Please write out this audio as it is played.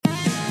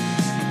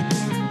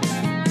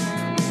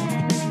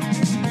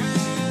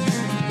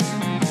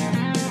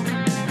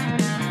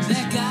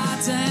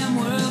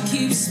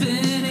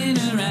spinning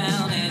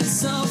around, and it's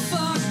so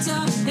fucked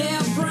up,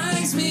 it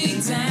brings me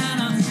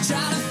down. I'm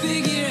trying to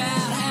figure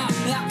out how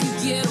I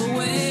could get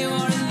away,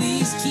 or at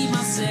least keep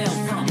myself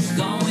from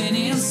going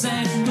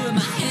insane. Put my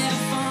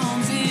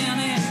headphones in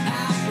and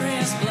I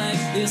press play.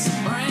 It's a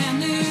brand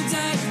new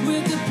day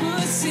with the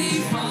Pussy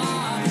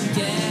Fart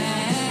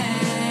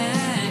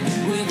Gang.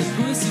 With the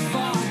Pussy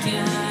Fart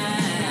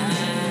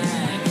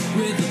Gang.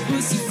 With the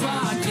Pussy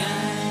Fart Gang.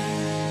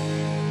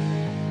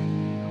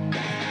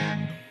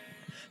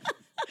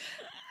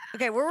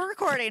 Okay, we're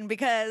recording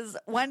because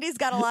Wendy's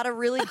got a lot of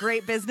really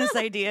great business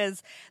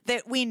ideas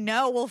that we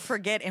know we'll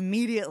forget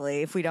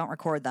immediately if we don't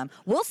record them.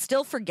 We'll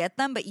still forget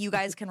them, but you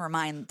guys can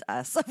remind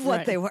us of what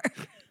Right. they were.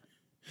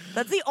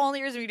 That's the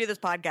only reason we do this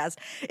podcast,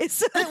 is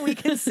so that we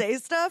can say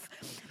stuff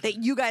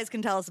that you guys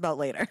can tell us about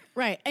later.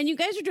 Right. And you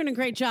guys are doing a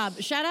great job.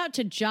 Shout out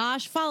to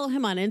Josh. Follow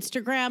him on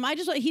Instagram. Like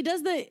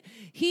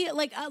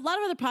a lot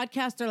of other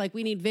podcasts are like,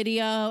 we need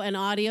video and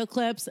audio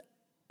clips.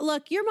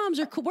 Look, your moms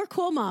are cool. We're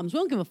cool moms. We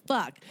don't give a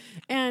fuck.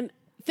 And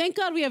thank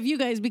God we have you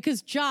guys,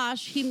 because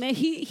Josh,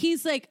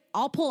 he's like,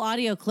 I'll pull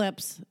audio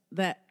clips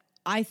that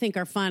I think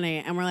are funny.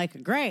 And we're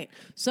like, great.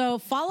 So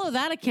follow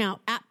that account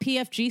at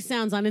PFG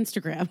Sounds on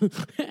Instagram.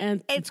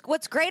 And It's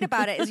what's great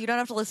about it is you don't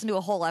have to listen to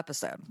a whole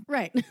episode.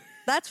 right.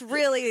 That's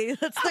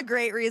the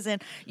great reason.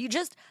 You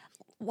just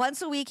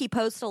once a week he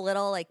posts a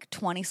little like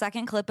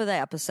 20-second clip of the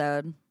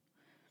episode.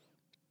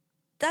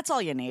 That's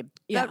all you need.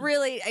 Yeah. That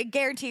really, I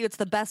guarantee you, it's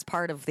the best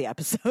part of the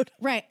episode.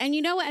 Right. And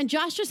you know what? And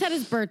Josh just had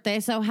his birthday.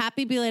 So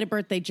happy belated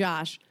birthday,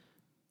 Josh.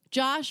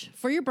 Josh,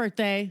 for your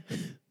birthday,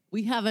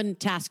 we have a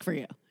task for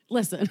you.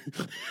 Listen.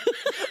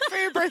 For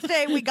your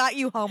birthday, we got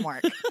you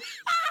homework.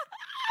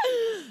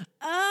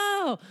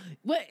 Oh,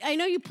 what I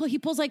know he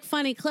pulls like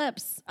funny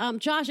clips.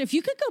 Josh, if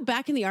you could go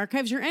back in the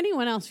archives, or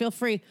anyone else, feel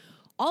free.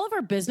 All of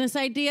our business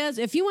ideas,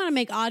 if you want to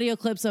make audio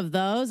clips of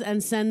those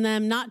and send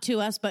them not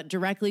to us, but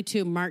directly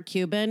to Mark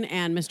Cuban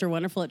and Mr.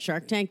 Wonderful at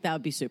Shark Tank, that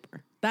would be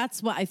super.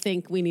 That's what I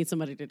think we need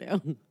somebody to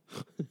do.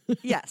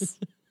 Yes,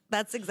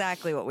 that's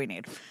exactly what we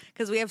need.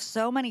 Because we have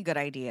so many good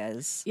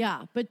ideas.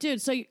 Yeah. But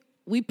dude, so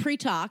we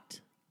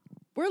pre-talked.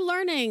 We're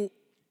learning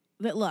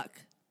that, look,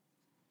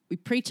 we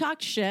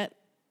pre-talked shit,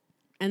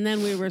 and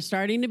then we were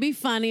starting to be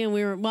funny, and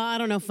we were, well, I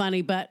don't know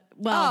funny, but,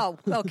 well.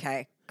 Oh,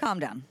 okay. Calm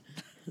down.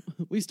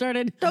 We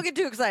started Don't get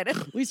too excited.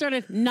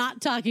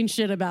 not talking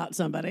shit about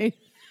somebody.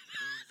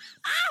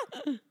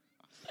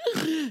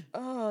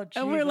 Oh, Jesus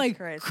And we're like,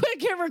 Christ.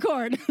 quick, hit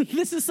record.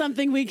 This is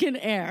something we can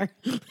air.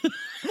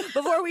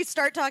 Before we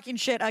start talking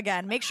shit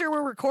again, make sure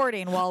we're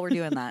recording while we're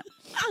doing that.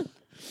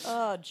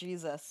 Oh,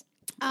 Jesus.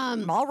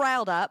 I'm all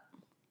riled up.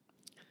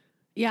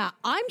 Yeah,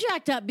 I'm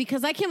jacked up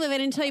because I can't believe I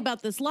didn't tell you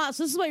about this lot.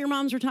 So this is what your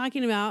moms were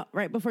talking about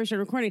right before we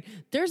started recording.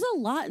 There's a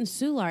lot in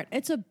Soulard.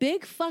 It's a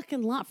big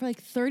fucking lot for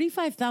like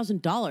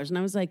 $35,000. And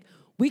I was like,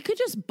 we could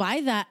just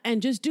buy that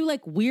and just do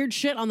like weird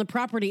shit on the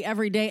property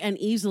every day and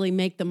easily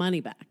make the money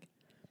back.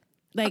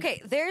 Like,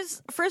 Okay,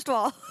 first of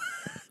all,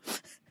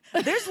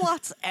 there's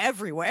lots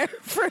everywhere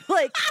for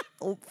like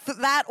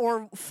that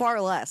or far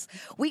less.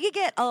 We could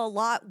get a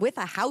lot with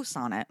a house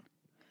on it.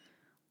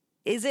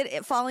 Is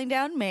it falling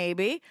down?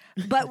 Maybe.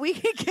 But we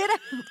could get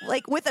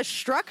like with a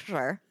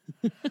structure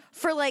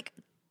for like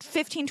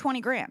 15,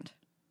 20 grand.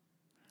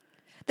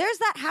 There's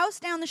that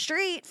house down the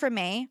street from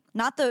me,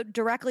 not the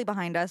directly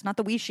behind us, not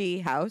the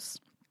Weishi house.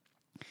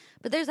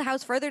 But there's a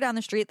house further down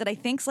the street that I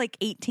think's like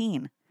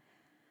 18.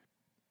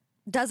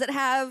 Does it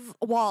have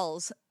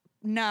walls?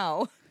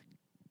 No.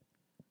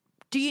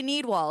 Do you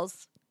need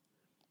walls?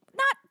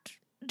 Not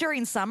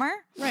during summer.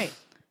 right.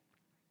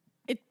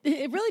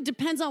 It really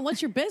depends on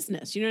what's your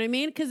business. You know what I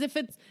mean? Because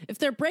if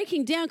they're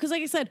breaking down, because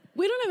like I said,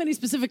 we don't have any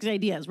specific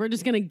ideas. We're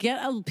just going to get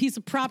a piece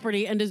of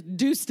property and just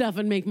do stuff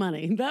and make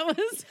money. That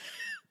was...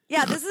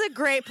 Yeah, this is a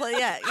great place.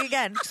 Yeah,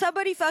 again,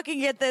 somebody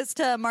fucking get this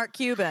to Mark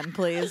Cuban,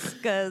 please,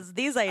 because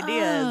these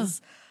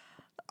ideas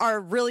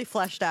are really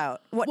fleshed out.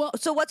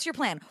 So what's your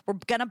plan? We're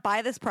going to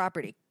buy this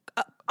property.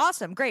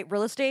 Awesome, great.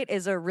 Real estate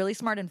is a really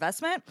smart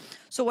investment.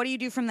 So what do you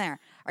do from there?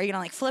 Are you going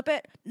to like flip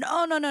it?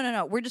 No.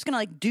 We're just going to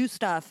like do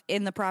stuff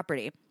in the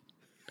property.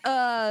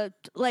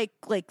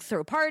 Like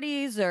throw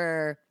parties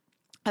or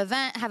have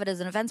it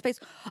as an event space.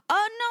 No,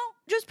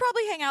 just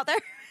probably hang out there.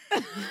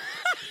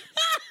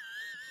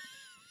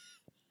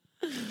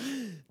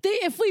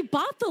 If we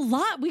bought the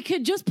lot, we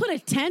could just put a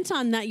tent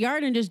on that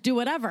yard and just do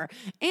whatever.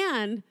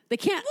 And they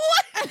can't.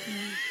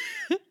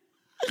 What?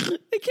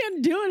 They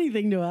can't do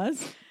anything to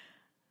us.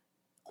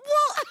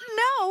 Well,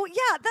 no,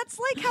 yeah, that's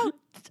like how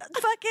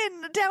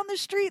fucking down the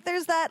street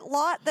there's that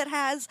lot that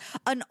has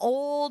an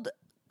old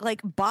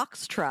like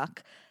box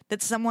truck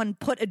that someone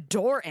put a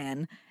door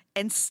in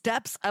and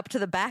steps up to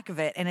the back of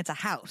it and it's a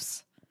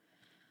house.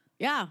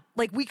 Yeah.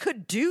 Like we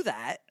could do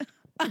that.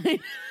 I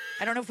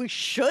don't know if we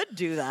should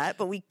do that,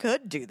 but we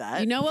could do that.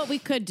 You know what we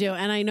could do?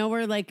 And I know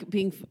we're like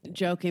being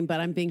joking,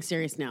 but I'm being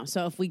serious now.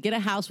 So if we get a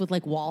house with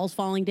like walls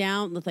falling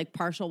down, with like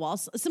partial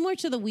walls, similar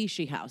to the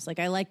Weishi house, like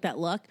I like that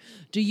look.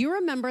 Do you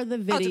remember the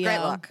video? Oh, it's a great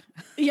look.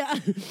 Yeah.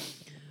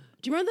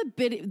 Do you remember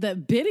the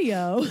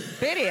video?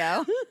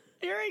 Video?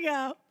 Here we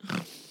go.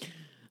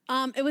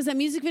 It was a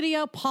music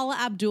video, Paula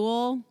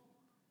Abdul.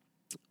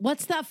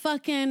 What's that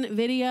fucking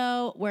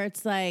video where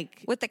it's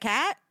like With the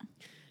cat?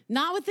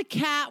 not with the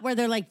cat where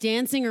they're like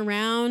dancing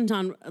around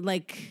on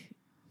like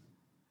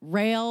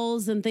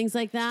rails and things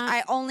like that?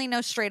 I only know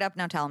Straight Up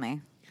Now Tell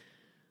Me.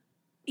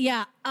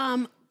 Yeah.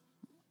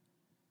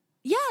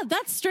 Yeah,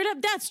 that's straight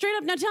up. That's straight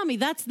up. Now tell me,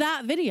 that's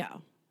that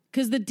video.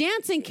 Because the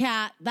dancing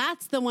cat,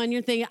 that's the one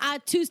you're thinking,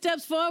 2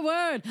 steps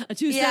forward,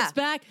 2 steps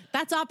back.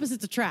 That's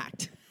opposites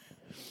attract.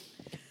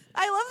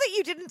 I love that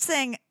you didn't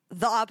sing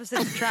the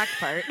opposite track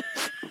part.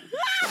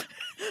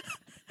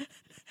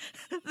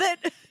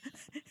 That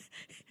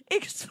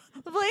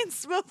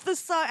explains both the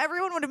song.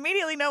 Everyone would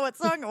immediately know what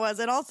song it was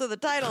and also the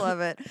title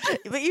of it.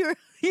 But you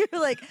were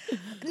like,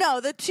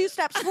 no, the 2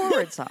 steps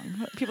forward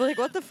song. People are like,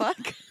 what the fuck?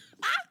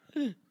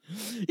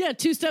 Yeah,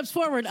 2 steps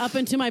forward up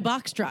into my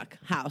box truck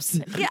house.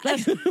 Yeah.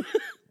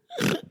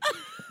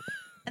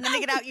 And then they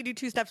get out, you do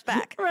 2 steps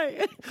back.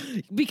 Right.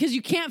 Because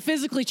you can't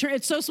physically turn.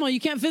 It's so small, you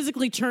can't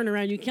physically turn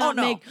around. You can't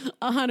make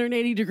a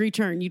 180-degree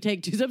turn. You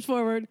take 2 steps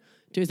forward,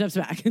 2 steps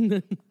back. And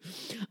then,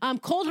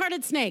 Cold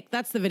Hearted Snake,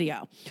 that's the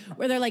video.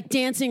 Where they're like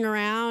dancing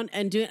around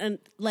and doing, and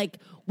like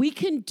we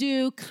can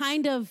do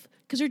kind of,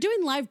 because they're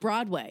doing live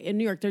Broadway in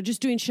New York. They're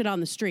just doing shit on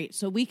the street.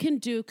 So we can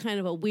do kind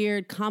of a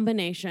weird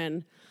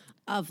combination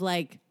of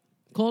like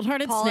Cold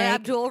Hearted Paula Snake.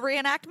 Abdul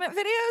reenactment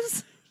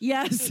videos?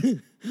 Yes.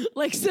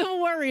 Like Civil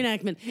War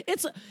reenactment.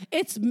 It's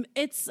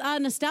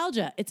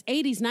nostalgia. It's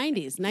 80s,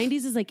 90s.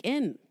 90s is like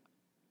in.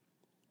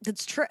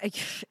 That's true.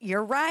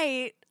 You're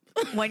right.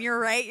 When you're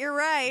right, you're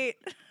right.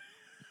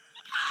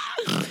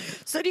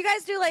 So do you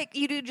guys do like,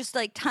 you do just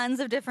like tons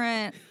of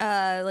different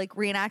like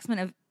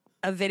reenactment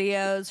of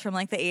videos from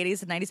like the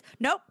 80s and 90s?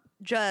 Nope.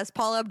 Just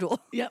Paula Abdul.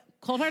 Yep.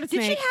 Cold Hearted Did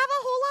Snake. she have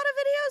a whole lot of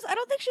videos? I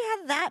don't think she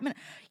had that many.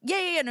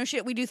 Yeah. No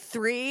shit. We do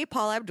 3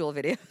 Paula Abdul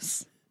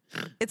videos.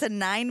 It's a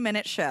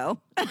 9-minute show.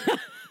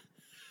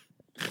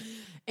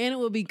 And it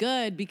will be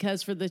good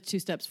because for the 2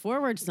 Steps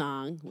Forward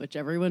song, which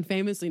everyone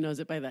famously knows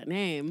it by that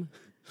name,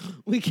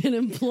 we can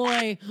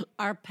employ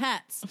our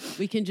pets.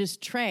 We can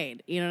just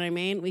trade. You know what I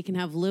mean? We can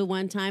have Lou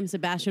one time,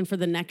 Sebastian for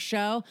the next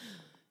show.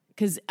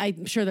 Because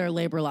I'm sure there are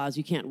labor laws.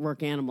 You can't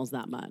work animals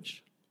that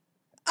much.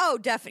 Oh,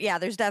 yeah,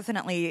 there's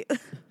definitely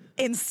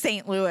in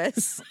St.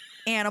 Louis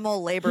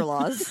animal labor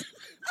laws.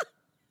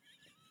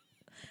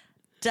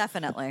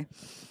 Definitely.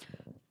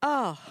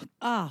 Oh,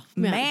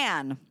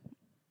 Man.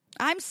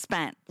 I'm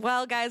spent.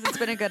 Well, guys, it's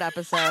been a good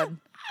episode.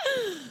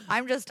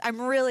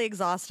 I'm really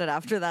exhausted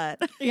after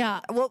that.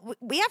 Yeah. Well,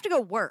 we have to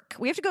go work.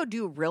 We have to go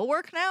do real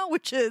work now,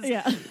 which is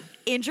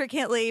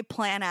intricately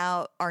plan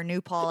out our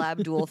new Paula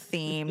Abdul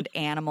themed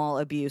animal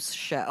abuse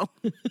show.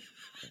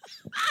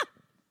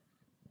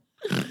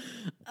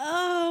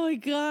 Oh my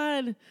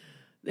God.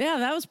 Yeah,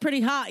 that was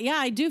pretty hot. Yeah,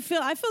 I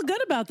feel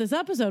good about this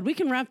episode. We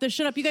can wrap this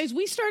shit up. You guys,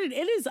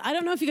 I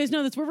don't know if you guys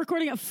know this, we're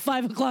recording at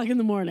 5 o'clock in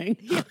the morning.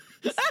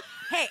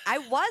 Hey, I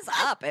was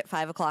up at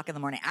 5 o'clock in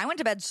the morning. I went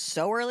to bed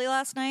so early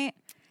last night.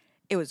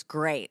 It was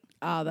great.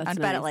 Oh, that's I went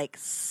to nice. bed at like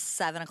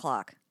 7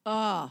 o'clock.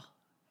 Oh,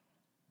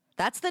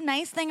 That's the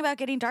nice thing about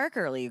getting dark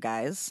early, you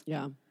guys.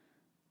 yeah.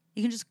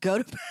 You can just go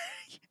to bed.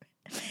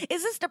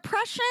 Is this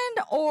depression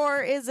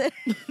or is it?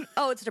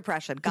 Oh, it's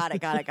depression. Got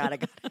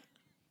it.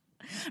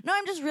 No,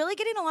 I'm just really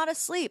getting a lot of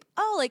sleep.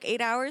 Oh, like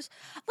 8 hours?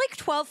 Like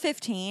 12,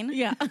 15.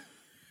 Yeah.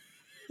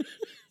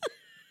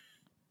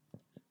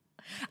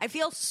 I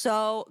feel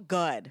so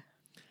good.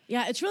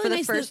 Yeah, it's really For the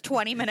nice. first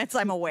 20 minutes,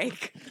 I'm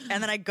awake.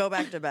 And then I go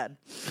back to bed.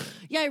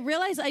 Yeah, I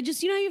realized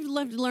you've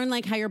learned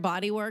like how your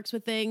body works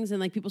with things and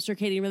like people's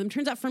circadian rhythm.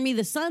 Turns out for me,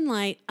 the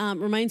sunlight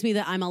reminds me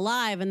that I'm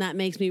alive, and that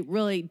makes me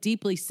really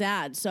deeply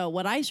sad. So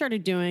what I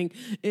started doing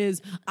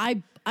is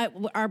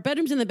our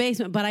bedroom's in the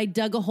basement, but I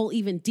dug a hole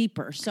even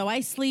deeper. So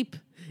I sleep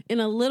in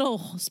a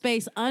little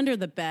space under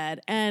the bed.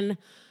 And,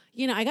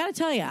 I got to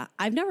tell you,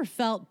 I've never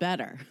felt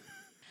better.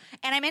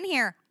 And I'm in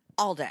here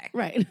all day.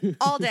 Right.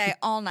 All day,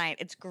 all night.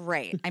 It's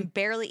great. I'm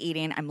barely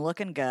eating. I'm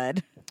looking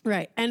good.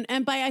 Right.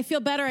 And by I feel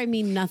better, I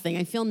mean nothing.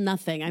 I feel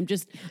nothing.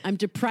 I'm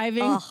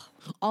depriving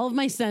all of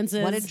my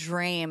senses. What a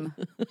dream.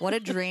 What a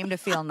dream to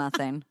feel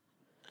nothing.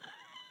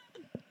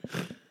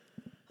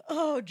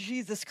 Oh,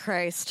 Jesus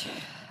Christ.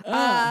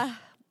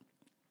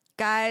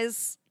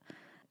 Guys,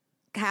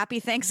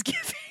 happy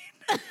Thanksgiving.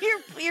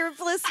 You're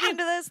listening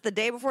to this the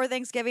day before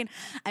Thanksgiving.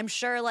 I'm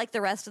sure, like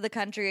the rest of the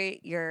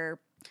country, you're,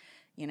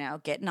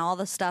 getting all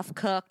the stuff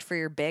cooked for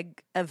your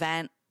big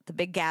event, the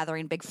big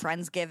gathering, big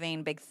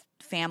Friendsgiving, big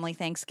family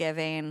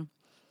Thanksgiving,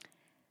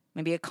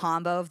 maybe a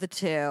combo of the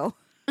two.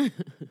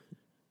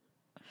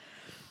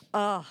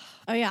 Oh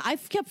yeah, I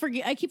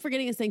keep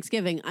forgetting it's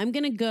Thanksgiving. I'm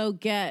gonna go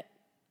get,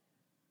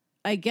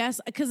 I guess,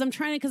 because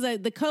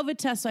the COVID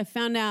test. So I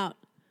found out.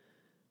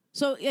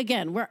 So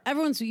again,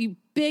 everyone's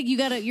big.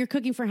 You're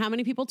cooking for how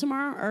many people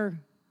tomorrow or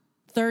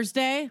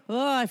Thursday?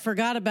 Oh, I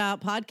forgot about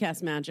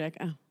podcast magic.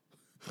 Oh.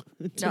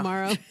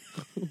 Tomorrow,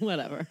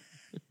 whatever.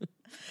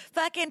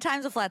 Fucking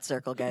time's a flat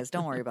circle, guys.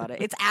 Don't worry about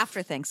it. It's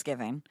after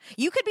Thanksgiving.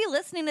 You could be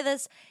listening to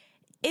this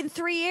in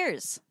 3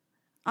 years.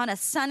 on a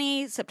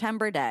sunny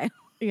September day.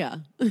 Yeah.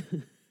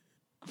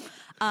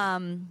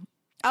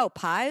 Oh,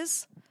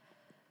 pies?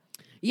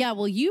 Yeah,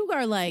 well, you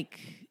are like,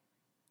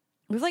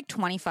 We have like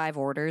 25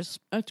 orders.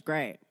 that's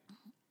great.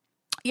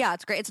 Yeah,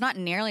 it's great. It's not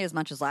nearly as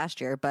much as last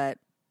year, but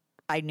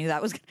I knew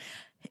that was.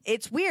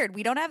 It's weird.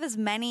 We don't have as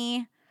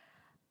many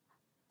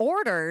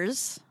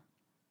orders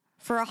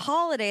for a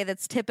holiday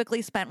that's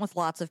typically spent with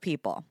lots of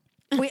people.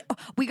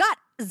 We got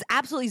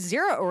absolutely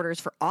 0 orders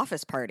for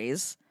office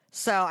parties.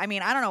 So, I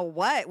mean, I don't know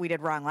what we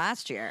did wrong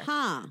last year.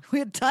 Huh. We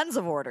had tons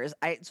of orders.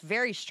 It's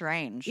very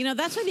strange. You know,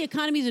 that's why the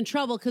economy's in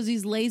trouble, because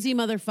these lazy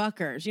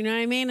motherfuckers. You know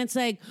what I mean? It's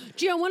like,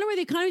 gee, I wonder where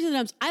the economy's in the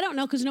dumps. I don't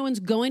know, because no one's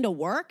going to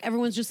work.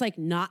 Everyone's just like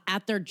not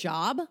at their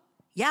job.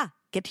 Yeah,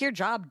 get to your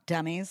job,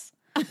 dummies.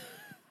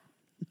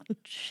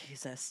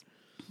 Jesus.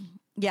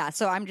 Yeah,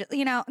 so I'm just,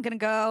 I'm going to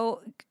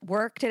go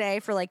work today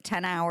for like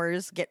 10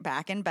 hours, get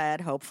back in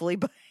bed, hopefully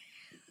by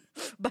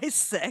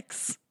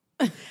 6.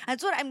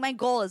 That's what my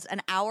goal is,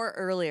 an hour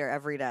earlier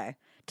every day.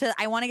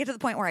 I want to get to the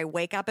point where I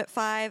wake up at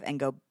 5 and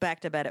go back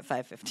to bed at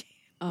 5:15.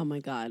 Oh my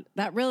God.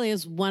 That really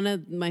is one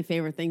of my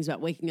favorite things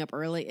about waking up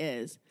early,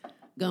 is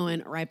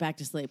going right back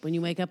to sleep. When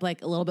you wake up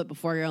like a little bit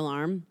before your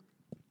alarm,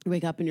 you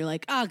wake up and you're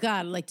like, oh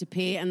God, I'd like to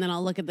pee. And then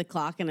I'll look at the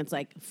clock and it's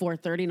like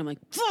 4:30 and I'm like,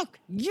 fuck,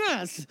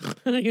 yes.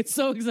 And I get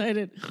so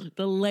excited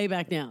to lay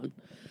back down.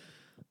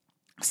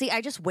 See,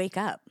 I just wake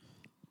up.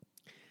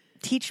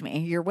 Teach me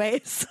your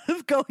ways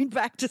of going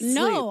back to sleep.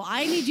 No,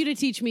 I need you to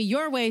teach me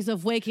your ways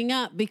of waking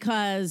up,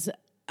 because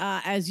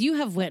as you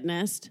have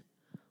witnessed,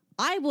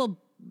 I will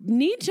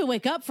need to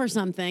wake up for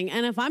something.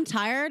 And if I'm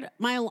tired,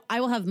 I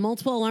will have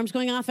multiple alarms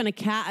going off and a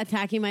cat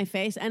attacking my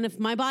face. And if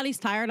my body's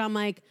tired, I'm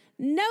like,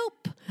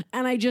 nope.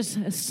 And I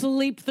just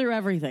sleep through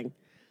everything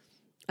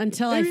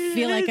until I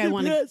feel like I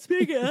want to.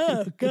 Speaking of,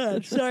 oh,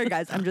 God. Sorry,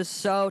 guys. I'm just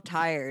so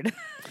tired.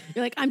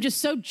 You're like, I'm just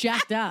so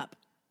jacked up.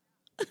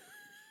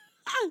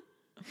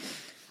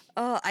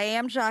 Oh, I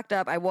am shocked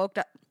up. I woke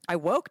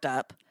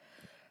up.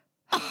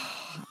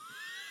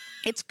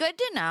 It's good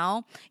to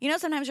know.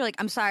 Sometimes you're like,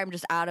 I'm sorry, I'm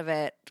just out of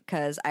it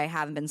because I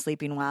haven't been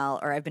sleeping well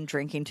or I've been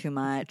drinking too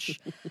much.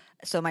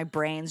 So my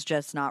brain's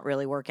just not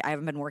really working. I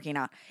haven't been working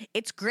out.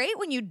 It's great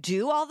when you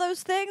do all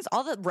those things,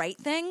 all the right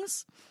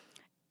things,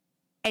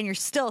 and you're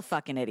still a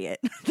fucking idiot.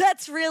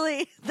 That's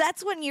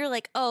when you're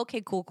like, oh,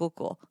 okay,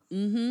 cool.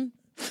 Mm-hmm.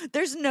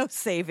 There's no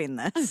saving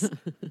this.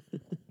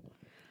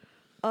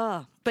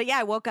 But yeah,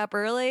 I woke up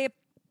early,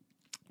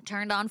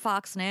 turned on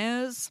Fox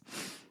News.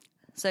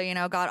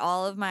 So, got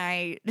all of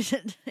my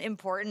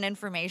important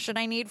information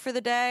I need for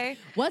the day.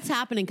 What's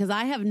happening? Because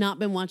I have not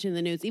been watching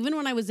the news. Even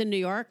when I was in New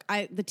York,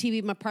 the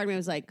TV, my part of me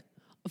was like,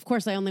 of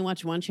course, I only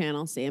watch one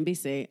channel,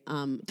 CNBC.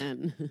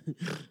 And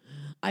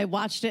I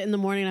watched it in the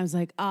morning and I was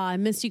like, oh, I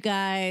miss you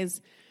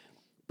guys.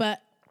 But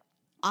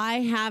I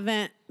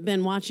haven't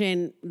been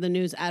watching the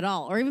news at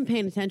all or even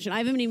paying attention. I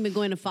haven't even been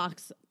going to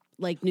Fox,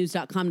 like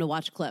news.com to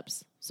watch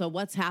clips. So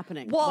what's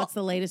happening? Well, what's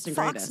the latest and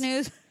Fox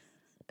greatest?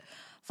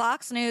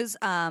 Fox News,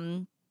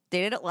 they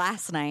did it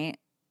last night.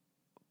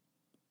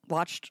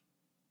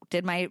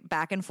 Did my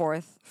back and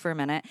forth for a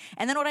minute.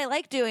 And then what I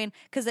like doing,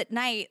 because at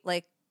night,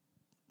 like,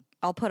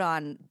 I'll put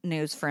on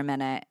news for a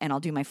minute and I'll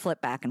do my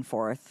flip back and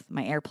forth,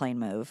 my airplane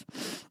move.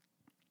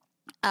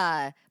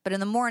 But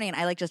in the morning,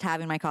 I like just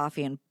having my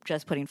coffee and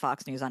just putting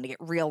Fox News on to get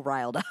real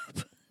riled up.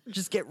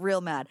 Just get real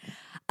mad.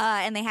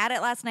 And they had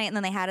it last night and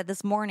then they had it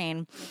this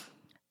morning.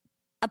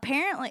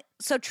 Apparently,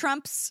 so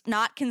Trump's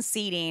not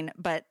conceding,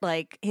 but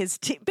like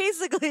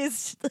basically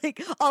is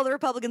like all the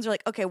Republicans are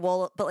like, okay,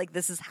 well, but like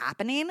this is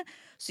happening,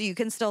 so you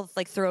can still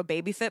like throw a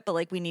baby fit, but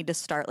like we need to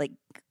start like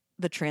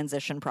the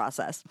transition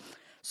process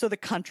so the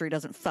country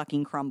doesn't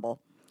fucking crumble.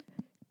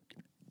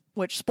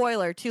 Which,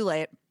 spoiler, too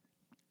late.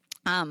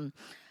 But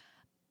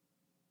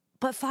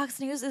Fox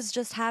News is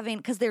just having,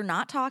 because they're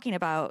not talking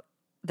about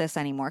this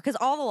anymore because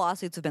all the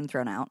lawsuits have been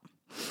thrown out.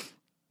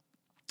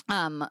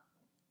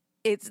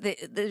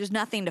 There's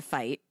nothing to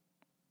fight.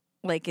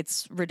 Like,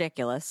 it's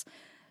ridiculous.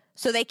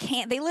 So they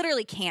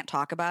literally can't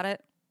talk about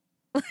it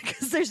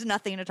because there's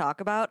nothing to talk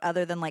about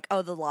other than like,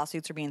 oh, the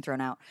lawsuits are being thrown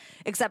out,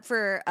 except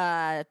for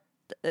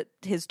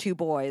his 2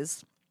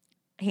 boys,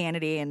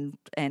 Hannity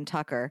and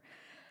Tucker.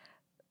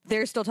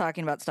 They're still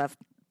talking about stuff.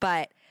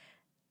 But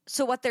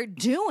so what they're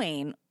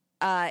doing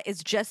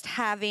is just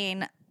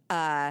having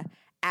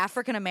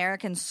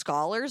African-American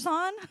scholars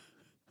on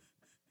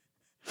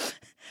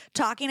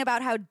talking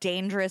about how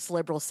dangerous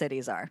liberal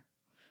cities are.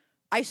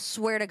 I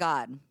swear to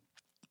God.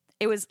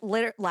 It was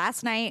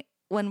last night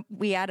when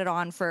we had it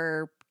on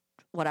for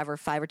whatever,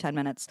 5 or 10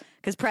 minutes.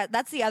 Because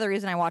that's the other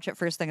reason I watch it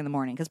first thing in the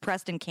morning, because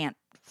Preston can't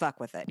fuck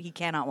with it. He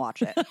cannot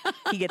watch it.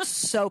 He gets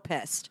so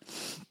pissed.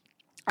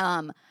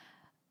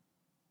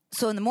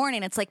 So in the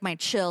morning, it's like my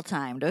chill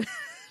time to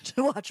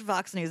watch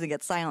Fox News and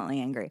get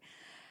silently angry.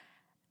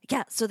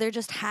 Yeah, so they're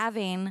just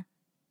having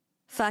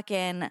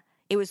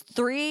it was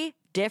 3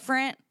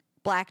 different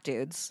black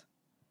dudes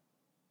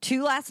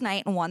 2 last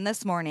night and 1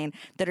 this morning,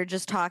 that are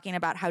just talking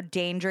about how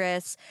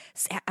dangerous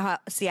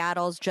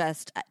Seattle's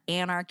just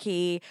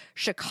anarchy.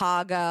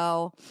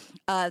 Chicago,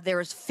 there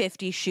was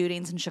 50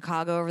 shootings in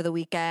Chicago over the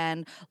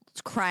weekend.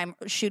 Crime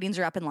shootings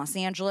are up in Los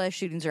Angeles.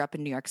 Shootings are up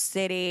in New York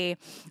City.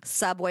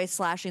 Subway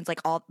slashings,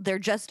 they're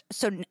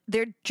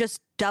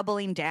just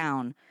doubling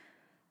down.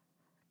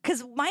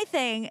 Because my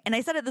thing, and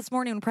I said it this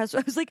morning when press,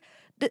 I was like,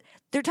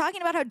 they're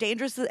talking about how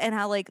dangerous and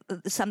how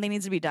something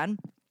needs to be done.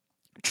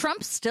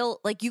 Trump's still,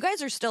 you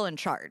guys are still in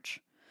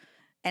charge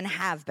and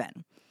have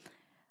been.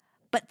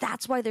 But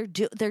that's why they're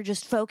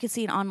just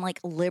focusing on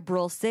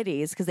liberal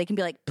cities, because they can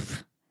be like,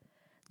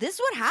 this is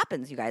what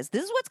happens, you guys.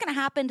 This is what's going to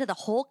happen to the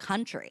whole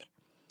country.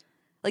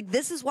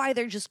 This is why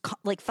they're just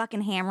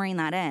fucking hammering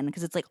that in,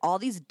 because it's all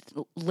these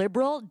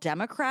liberal,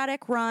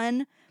 Democratic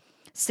run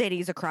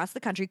cities across the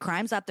country,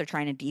 crime's up. They're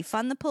trying to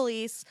defund the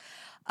police.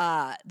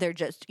 They're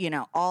just,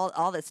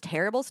 all this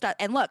terrible stuff.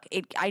 And look,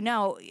 I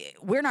know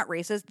we're not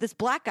racist. This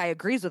black guy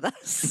agrees with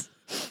us.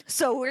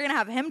 So we're going to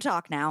have him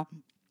talk now.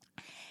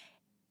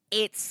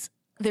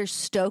 They're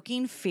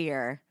stoking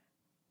fear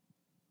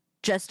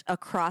just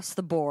across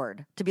the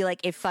board to be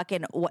if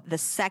the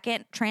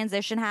second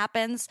transition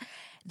happens,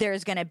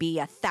 there's going to be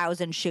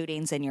 1,000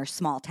 shootings in your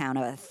small town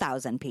of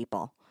 1,000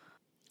 people.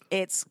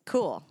 It's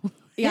cool.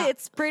 Yeah.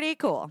 It's pretty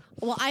cool.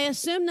 Well, I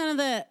assume none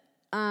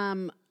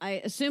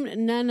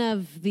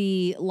of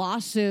the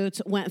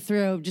lawsuits went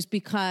through, just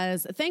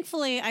because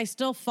thankfully I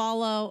still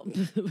follow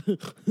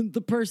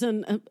the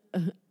person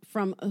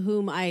from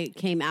whom I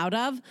came out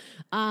of,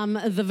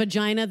 the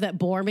vagina that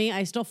bore me.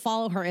 I still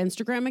follow her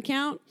Instagram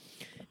account,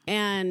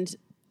 and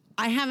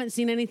I haven't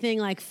seen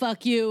anything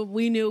fuck you,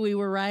 we knew we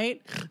were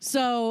right.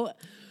 So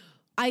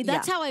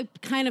that's how I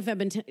kind of have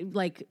been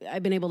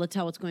I've been able to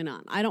tell what's going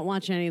on. I don't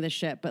watch any of this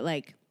shit, but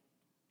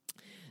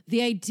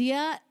the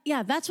idea,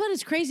 that's what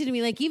is crazy to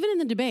me. Even in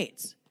the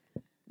debates,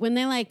 when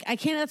they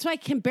that's why I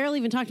can barely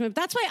even talk to him.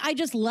 That's why I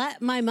just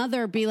let my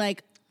mother be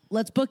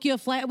let's book you a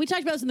flight. We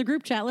talked about this in the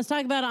group chat. Let's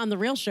talk about it on the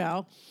real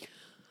show.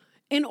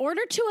 In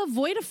order to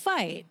avoid a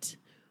fight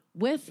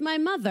with my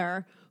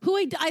mother, who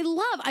I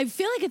love, I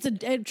feel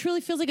it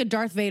truly feels like a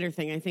Darth Vader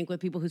thing, I think, with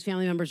people whose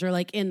family members are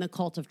in the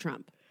cult of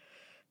Trump.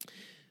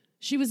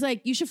 She was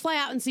you should fly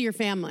out and see your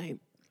family.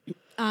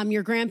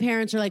 Your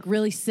grandparents are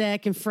really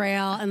sick and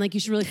frail, and you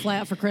should really fly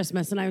out for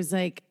Christmas. And I was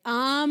but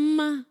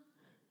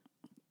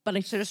I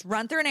should just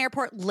run through an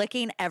airport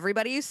licking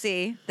everybody you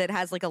see that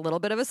has a little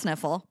bit of a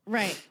sniffle.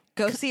 Right.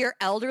 Go see your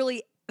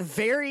elderly,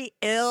 very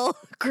ill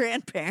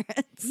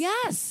grandparents.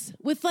 Yes.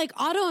 With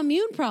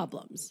autoimmune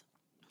problems.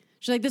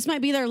 She's this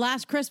might be their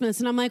last Christmas.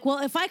 And I'm well,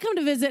 if I come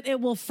to visit, it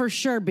will for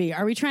sure be.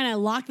 Are we trying to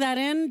lock that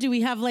in? Do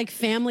we have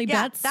family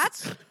bets?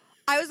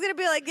 I was going to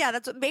be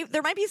that's what, maybe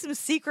there might be some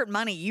secret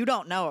money you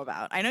don't know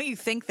about. I know you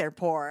think they're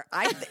poor.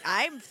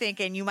 I'm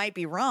thinking you might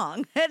be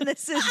wrong. And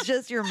this is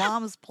just your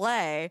mom's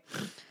play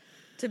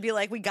to be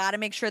we got to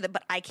make sure that,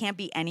 but I can't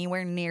be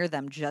anywhere near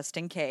them just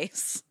in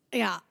case.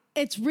 Yeah.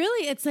 It's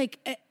really,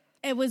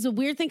 it was a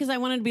weird thing, because I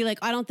wanted to be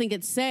I don't think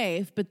it's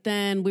safe. But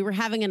then we were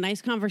having a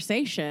nice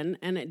conversation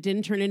and it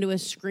didn't turn into a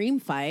scream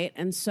fight.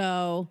 And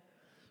so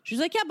she's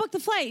yeah, book the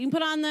flight. You can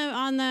put on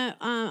the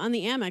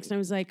Amex. And I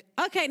was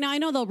okay, now I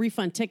know they'll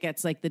refund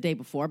tickets the day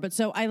before. But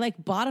so I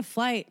bought a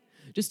flight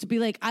just to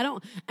be I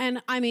don't,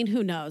 and I mean,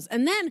 who knows?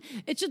 And then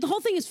it's just, the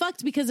whole thing is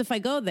fucked, because if I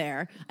go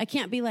there, I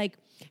can't be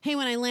hey,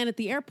 when I land at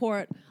the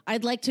airport,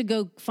 I'd like to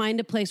go find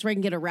a place where I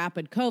can get a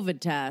rapid COVID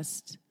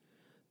test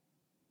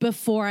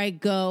before I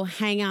go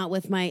hang out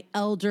with my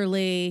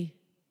elderly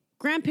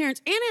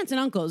grandparents and aunts and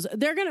uncles.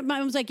 My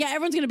mom's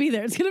everyone's gonna be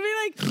there. It's gonna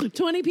be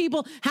 20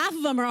 people. Half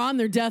of them are on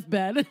their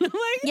deathbed. And I'm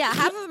yeah,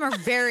 half of them are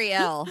very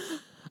ill.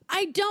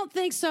 I don't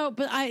think so,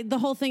 but the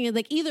whole thing is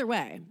either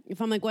way.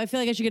 If I'm well, I feel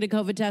I should get a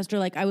COVID test,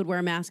 or I would wear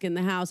a mask in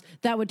the house,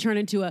 that would turn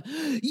into a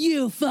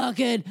you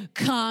fucking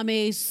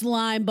commie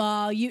slime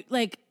ball. You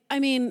I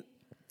mean,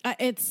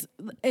 it's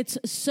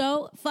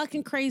so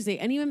fucking crazy.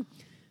 And even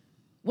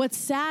what's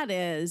sad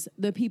is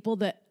the people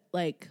that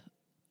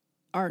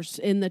are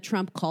in the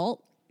Trump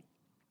cult.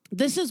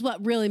 This is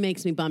what really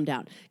makes me bummed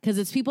out, because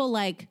it's people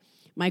like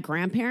my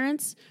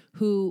grandparents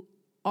who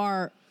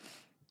are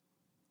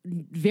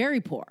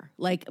very poor,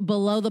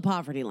 below the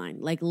poverty line,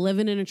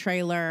 living in a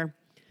trailer,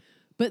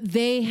 but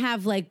they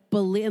have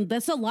and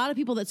that's a lot of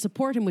people that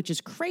support him, which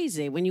is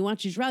crazy. When you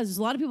watch these rallies, there's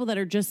a lot of people that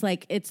are just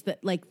it's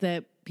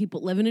the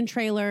people living in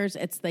trailers.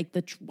 It's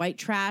the white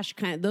trash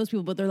kind of those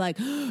people, but they're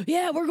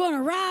yeah, we're going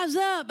to rise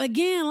up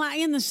again,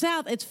 in the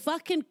South. It's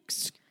fucking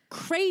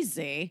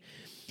crazy.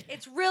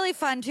 It's really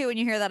fun, too, when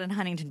you hear that in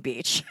Huntington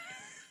Beach.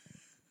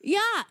 Yeah,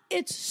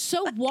 it's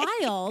so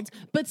wild.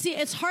 But see,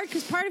 it's hard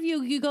because part of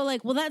you go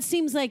well, that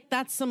seems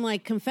that's some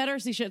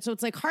Confederacy shit. So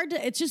it's hard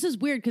to, it's just as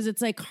weird because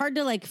it's hard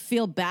to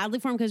feel badly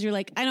for him, because you're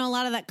I know a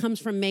lot of that comes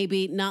from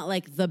maybe not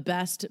the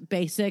best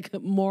basic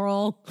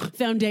moral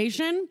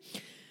foundation.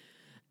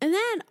 And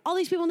then all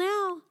these people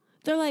now,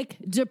 they're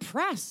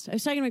depressed. I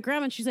was talking to my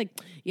grandma and she's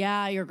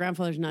yeah, your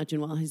grandfather's not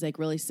doing well. He's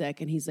really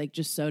sick and he's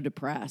just so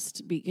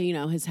depressed,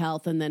 his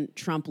health. And then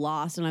Trump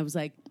lost. And I was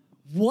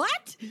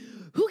What?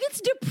 Who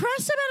gets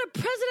depressed about a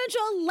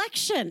presidential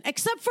election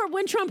except for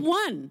when Trump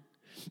won?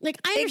 Like,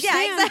 I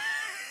understand.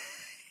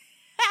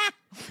 Yeah,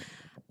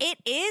 it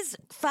is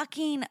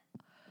fucking.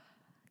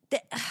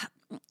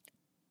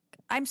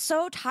 I'm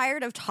so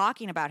tired of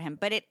talking about him,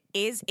 but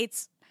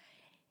it's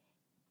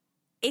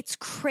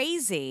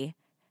crazy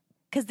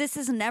because this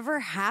has never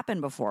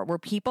happened before where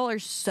people are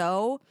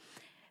so.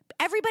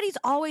 Everybody's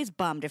always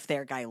bummed if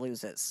their guy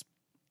loses.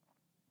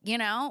 You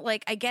know,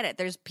 like, I get it.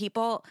 There's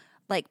people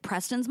like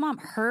Preston's mom,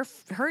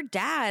 her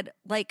dad,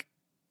 like,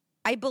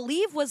 I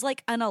believe was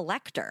like an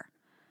elector,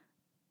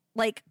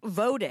 like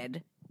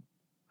voted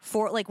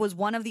for, like, was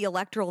one of the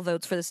electoral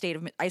votes for the state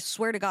of, I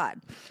swear to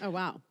God. Oh,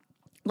 wow.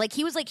 Like,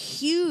 he was like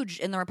huge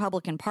in the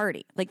Republican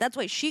Party. Like, that's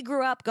why she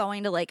grew up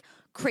going to like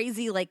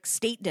crazy like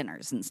state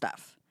dinners and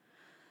stuff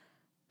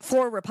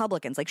for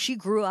Republicans. Like, she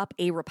grew up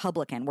a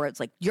Republican where it's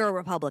like, you're a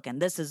Republican.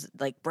 This is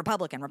like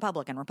Republican.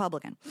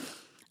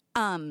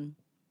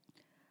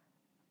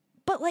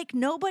 But like,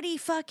 nobody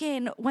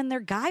fucking, when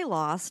their guy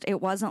lost, it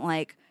wasn't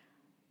like,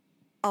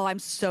 oh, I'm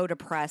so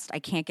depressed, I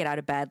can't get out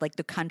of bed, like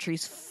the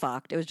country's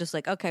fucked. It was just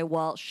like, okay,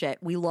 well, shit,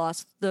 we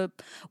lost the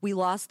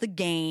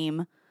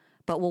game,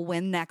 but we'll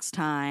win next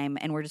time,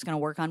 and we're just going to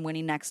work on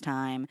winning next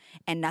time,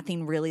 and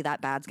nothing really that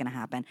bad's going to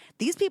happen.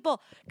 These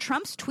people,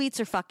 Trump's tweets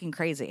are fucking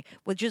crazy,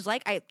 which is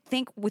like, I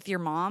think with your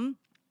mom,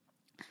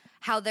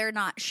 how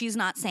she's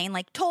not saying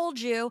like, told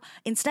you.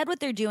 Instead, what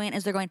they're doing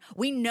is they're going,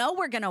 we know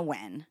we're going to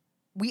win.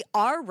 We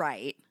are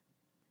right.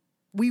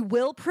 We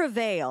will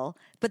prevail,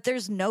 but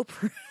there's no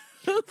proof.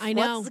 I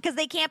know. Because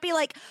they can't be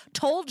like,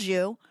 told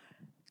you,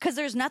 because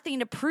there's nothing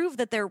to prove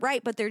that they're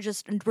right, but they're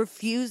just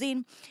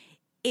refusing.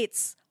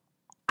 It's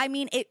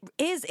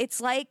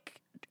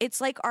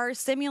like our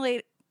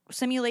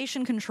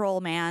simulation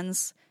control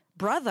man's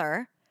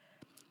brother,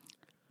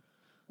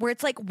 where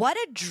it's like, what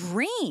a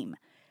dream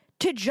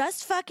to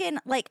just fucking,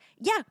 like,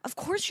 yeah, of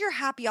course you're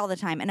happy all the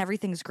time and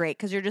everything's great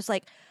because you're just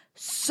like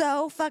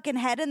so fucking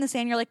head in the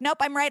sand. You're like, nope,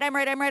 I'm right. Nope,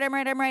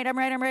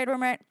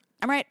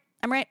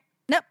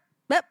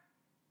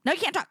 no, you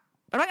can't talk.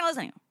 I'm not gonna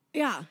listen to you.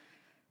 Yeah.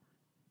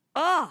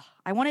 Oh,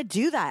 I want to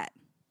do that.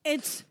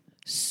 It's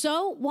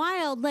so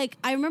wild. Like,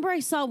 I remember I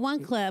saw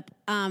one clip,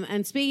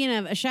 and speaking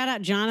of, a shout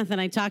out Jonathan,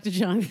 I talked to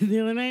Jonathan the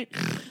other night.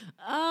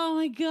 Oh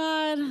my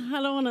God.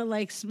 I don't want to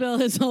like spill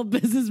his whole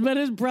business, but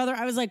his brother,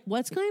 I was like,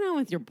 what's going on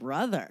with your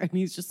brother? And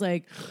he's just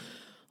like,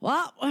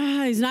 well,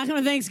 he's not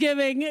going to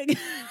Thanksgiving.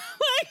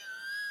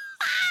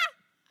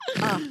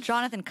 Oh,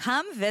 Jonathan,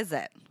 come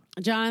visit.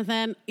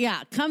 Jonathan,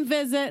 yeah, come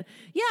visit.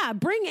 Yeah,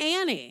 bring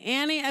Annie.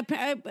 Annie,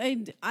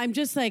 I'm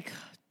just like,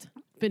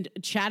 been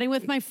chatting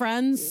with my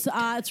friends.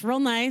 It's real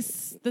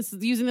nice. This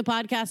is using the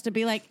podcast to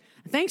be like,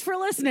 thanks for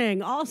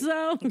listening.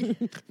 Also,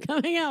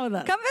 coming out with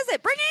us. Come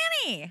visit. Bring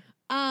Annie.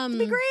 It'd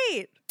be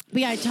great.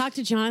 But yeah, I talked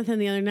to Jonathan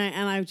the other night,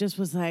 and I just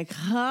was like,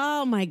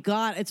 "Oh my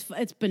God,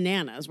 it's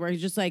bananas." Where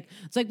he's just like,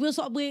 "It's like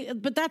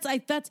but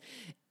that's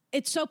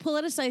it's so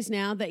politicized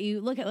now that you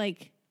look at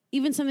like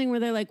even something where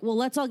they're like, well,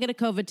 let's all get a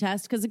COVID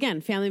test because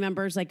again, family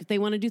members like if they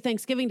want to do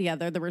Thanksgiving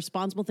together, the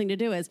responsible thing to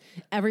do is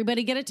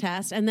everybody get a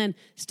test and then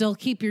still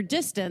keep your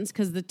distance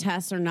because the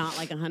tests are not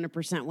like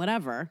 100%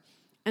 whatever,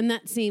 and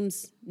that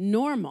seems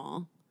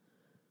normal."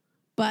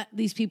 But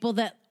these people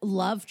that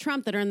love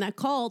Trump, that are in that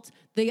cult,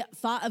 the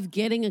thought of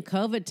getting a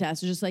COVID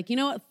test is just like, you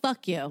know what?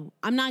 Fuck you.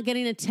 I'm not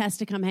getting a test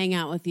to come hang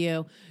out with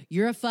you.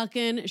 You're a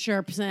fucking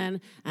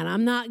Sherpson, and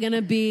I'm not going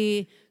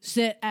to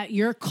sit at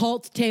your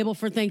cult table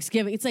for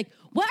Thanksgiving. It's like,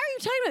 what are you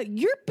talking about?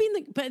 You're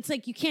being but it's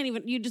like, you can't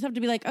even, you just have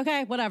to be like,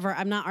 okay, whatever.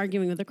 I'm not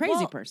arguing with a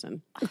crazy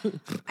person.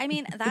 I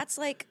mean, that's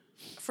like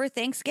for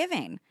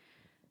Thanksgiving.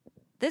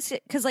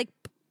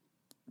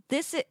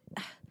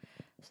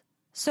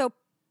 So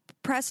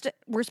Preston,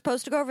 we're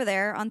supposed to go over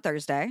there on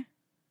Thursday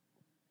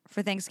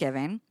for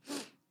Thanksgiving,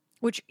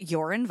 which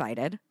you're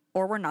invited,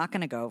 or we're not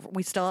going to go.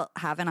 We still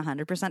haven't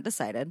 100%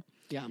 decided.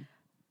 Yeah.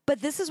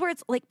 But this is where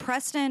it's like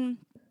Preston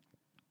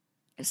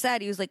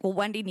said, he was like, well,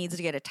 Wendy needs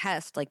to get a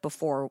test like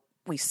before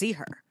we see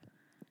her.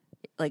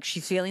 Like,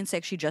 she's feeling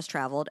sick. She just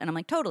traveled. And I'm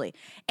like, totally.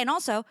 And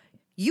also,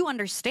 you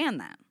understand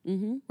that.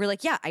 Mm-hmm. We're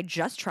like, yeah, I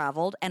just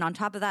traveled. And on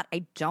top of that,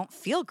 I don't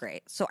feel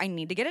great. So I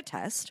need to get a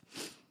test.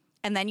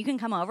 And then you can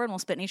come over and we'll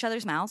spit in each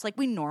other's mouths like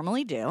we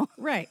normally do.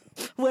 Right.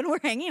 When we're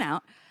hanging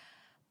out.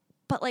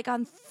 But like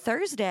on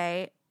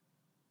Thursday,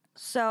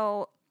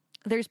 so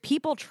there's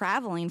people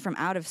traveling from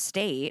out of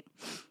state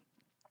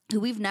who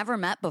we've never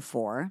met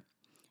before.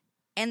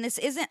 And this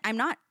isn't, I'm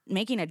not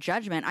making a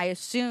judgment. I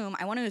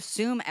want to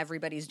assume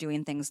everybody's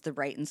doing things the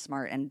right and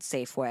smart and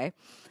safe way.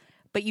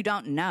 But you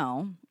don't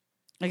know.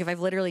 Like if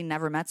I've literally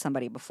never met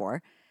somebody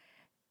before.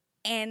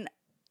 And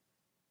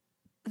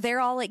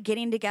they're all like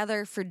getting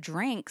together for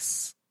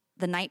drinks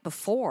the night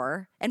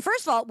before. And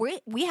first of all,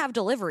 we have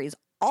deliveries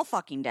all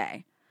fucking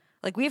day.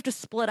 Like we have to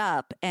split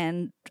up.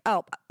 And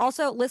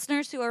also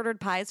listeners who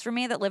ordered pies for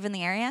me that live in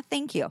the area,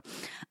 thank you.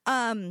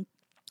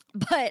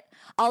 But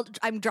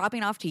I'm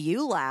dropping off to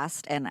you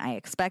last, and I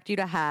expect you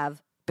to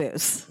have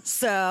booze.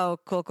 So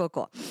cool.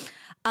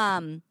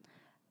 But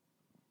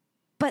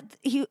But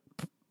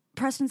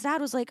Preston's dad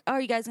was like, "Oh,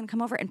 are you guys gonna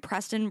come over?" And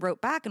Preston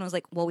wrote back and was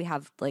like, "Well, we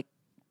have like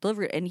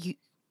delivery, and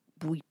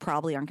we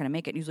probably aren't gonna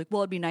make it." And he was like,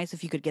 "Well, it'd be nice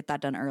if you could get that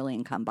done early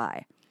and come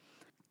by."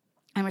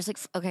 And we're just like,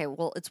 "Okay,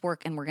 well, it's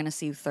work, and we're gonna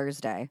see you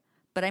Thursday."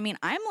 But I mean,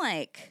 I'm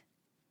like,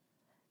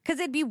 because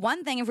it'd be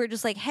one thing if we are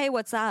just like, "Hey,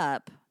 what's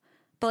up?"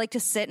 But like to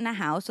sit in a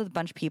house with a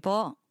bunch of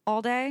people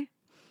all day.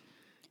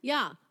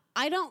 Yeah,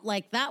 I don't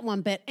like that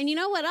one bit. And you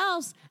know what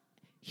else?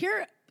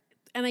 Here,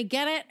 and I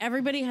get it.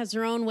 Everybody has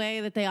their own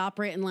way that they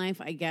operate in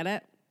life. I get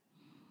it.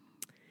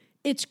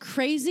 It's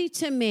crazy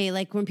to me,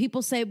 like when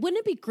people say, wouldn't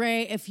it be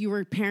great if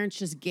your parents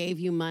just gave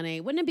you money?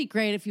 Wouldn't it be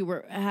great if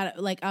you had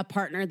like a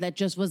partner that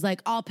just was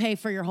like, I'll pay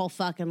for your whole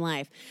fucking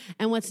life?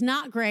 And what's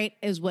not great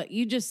is what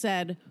you just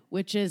said,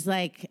 which is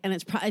like, and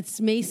it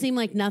may seem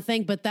like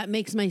nothing, but that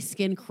makes my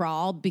skin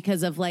crawl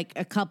because of like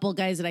a couple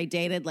guys that I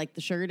dated, like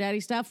the sugar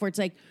daddy stuff, where it's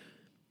like,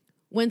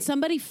 when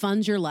somebody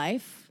funds your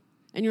life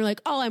and you're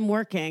like, oh, I'm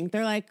working,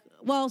 they're like,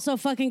 well, so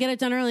fucking get it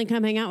done early and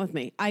come hang out with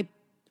me. I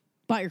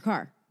bought your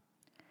car.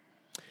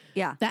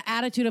 Yeah. That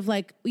attitude of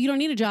like, you don't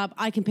need a job,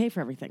 I can pay for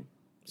everything.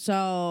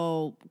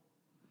 So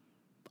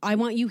I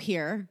want you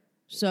here.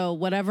 So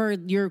whatever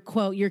your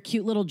quote, your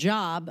cute little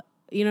job,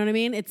 you know what I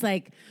mean? It's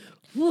like,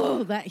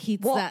 whoa, that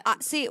heats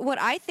that. See,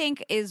 what I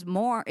think is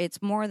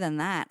it's more than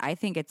that. I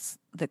think it's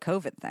the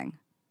COVID thing.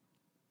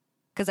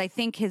 Because I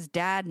think his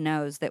dad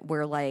knows that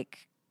we're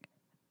like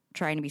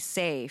trying to be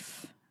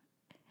safe.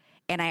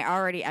 And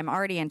I'm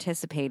already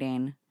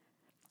anticipating.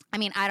 I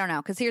mean, I don't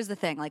know, because here's the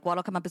thing. Like,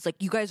 what'll come up is like,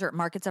 you guys are at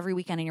markets every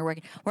weekend and you're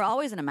working. We're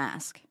always in a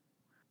mask.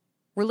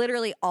 We're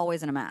literally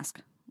always in a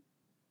mask.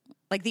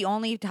 Like, the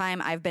only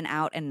time I've been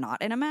out and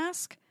not in a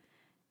mask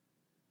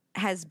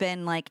has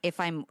been, like,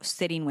 if I'm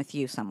sitting with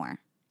you somewhere.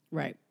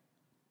 Right.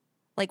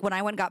 Like, when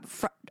I went and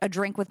got a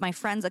drink with my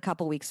friends a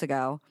couple weeks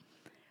ago,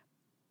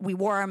 we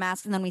wore our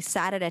masks and then we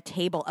sat at a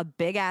table, a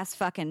big-ass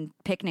fucking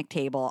picnic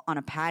table on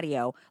a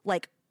patio,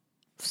 like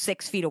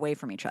 6 feet away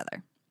from each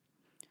other,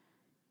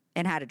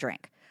 and had a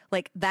drink.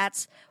 Like,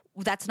 that's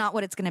not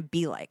what it's going to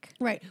be like.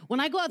 Right.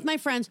 When I go out with my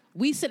friends,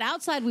 we sit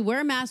outside, we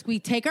wear a mask, we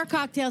take our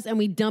cocktails, and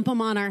we dump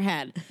them on our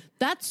head.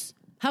 That's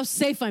how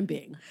safe I'm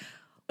being.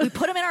 We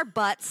put them in our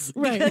butts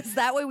because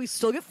that way we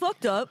still get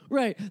fucked up.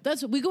 Right.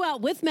 That's we go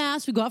out with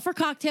masks, we go out for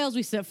cocktails,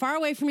 we sit far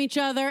away from each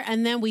other,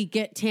 and then we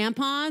get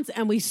tampons,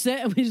 and we sit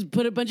and we just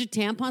put a bunch of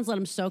tampons, let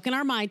them soak in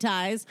our Mai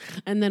Tais,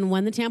 and then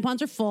when the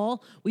tampons are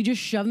full, we just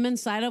shove them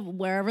inside of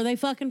wherever they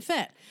fucking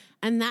fit.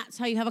 And that's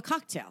how you have a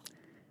cocktail.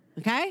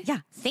 Okay? Yeah.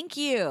 Thank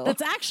you.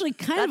 That's actually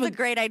That's a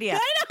great idea.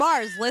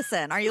 Bars,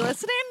 listen. Are you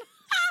listening?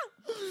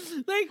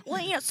 Like, Well,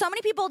 you know, so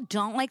many people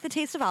don't like the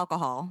taste of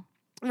alcohol.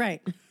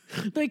 right.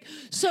 Like,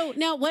 so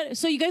now what?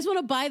 So you guys want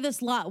to buy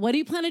this lot? What do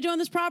you plan to do on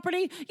this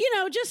property? You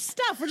know, just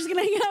stuff. We're just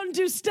gonna hang out and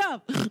do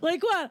stuff.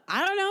 Like what?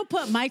 I don't know.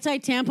 Put Mai Tai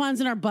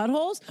tampons in our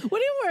buttholes.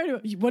 What are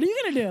you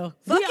gonna do?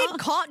 Fucking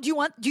call. Do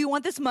you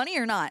want this money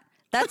or not?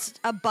 That's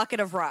a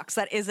bucket of rocks.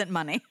 That isn't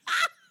money.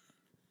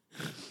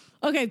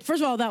 Okay,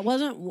 first of all, that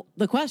wasn't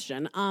the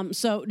question.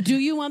 So do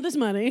you want this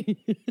money?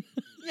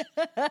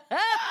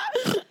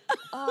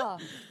 Oh,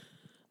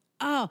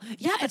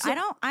 yeah. But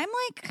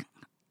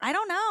I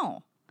don't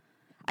know.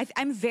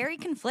 I'm very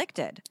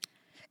conflicted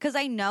because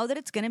I know that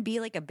it's going to be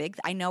like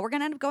I know we're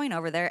going to end up going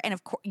over there. And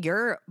of course,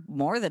 you're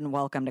more than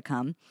welcome to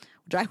come,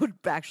 which I would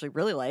actually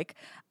really like.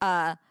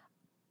 But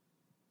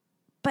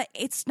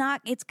it's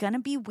going to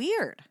be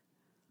weird.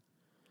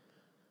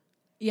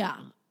 Yeah.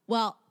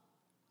 Well,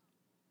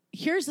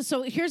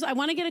 I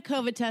want to get a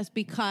COVID test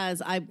because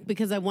I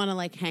want to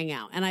like hang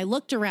out. And I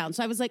looked around.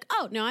 So I was like,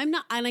 oh, no, I'm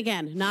not. And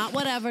again, not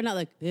whatever, not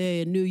like,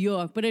 hey, in New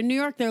York. But in New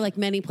York, there are like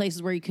many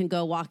places where you can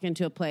go walk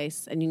into a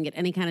place and you can get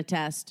any kind of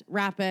test,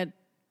 rapid,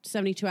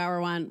 72-hour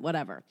one,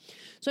 whatever.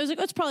 So I was like,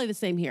 oh, it's probably the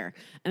same here.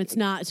 And it's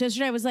not. So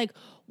yesterday I was like,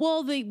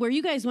 well, where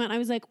you guys went, I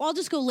was like, well, I'll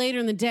just go later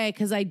in the day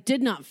because I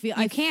did not feel.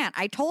 You can't.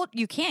 I told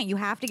you can't. You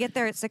have to get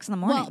there at 6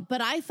 a.m. Well,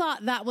 but I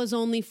thought that was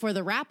only for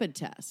the rapid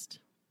test.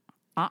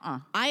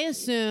 I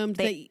assumed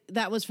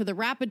that was for the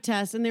rapid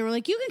test, and they were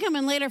like, you can come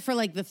in later for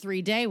like the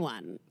 3-day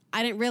one.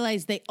 I didn't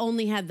realize they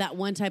only had that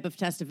one type of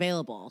test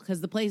available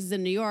because the places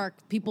in New York,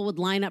 people would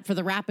line up for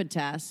the rapid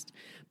test,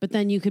 but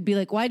then you could be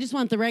like, well, I just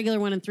want the regular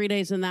one in 3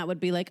 days, and that would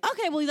be like,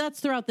 okay, well, that's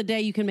throughout the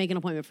day. You can make an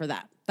appointment for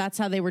that. That's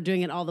how they were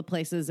doing it all the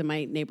places in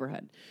my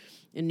neighborhood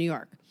in New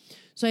York.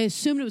 So I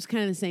assumed it was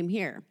kind of the same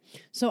here.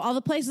 So all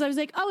the places I was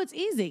like, oh, it's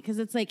easy because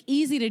it's like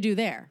easy to do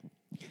there.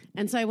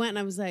 And so I went and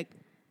I was like,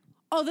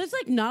 oh, there's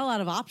like not a lot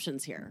of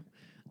options here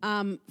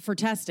for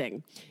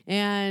testing.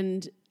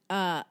 And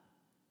and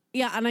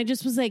I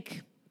just was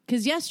like,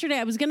 because yesterday,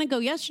 I was going to go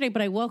yesterday,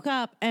 but I woke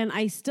up and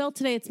I still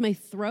today, it's my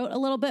throat a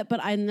little bit,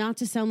 but I'm not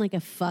to sound like a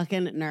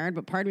fucking nerd,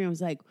 but part of me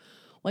was like,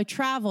 well, I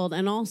traveled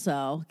and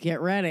also get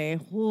ready.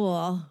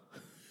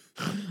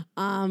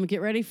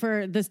 Get ready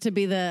for this to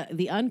be the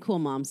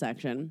uncool mom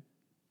section.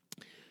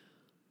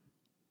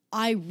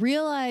 I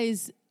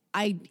realize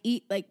I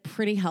eat like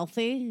pretty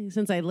healthy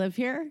since I live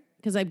here.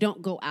 Because I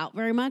don't go out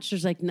very much.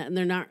 There's like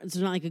there's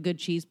not like a good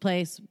cheese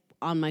place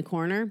on my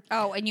corner.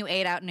 Oh, and you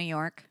ate out in New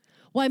York?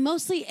 Well, I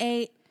mostly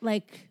ate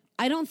like,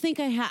 I don't think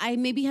I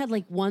maybe had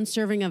like one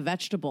serving of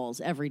vegetables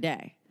every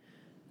day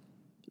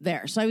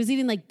there. So I was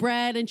eating like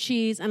bread and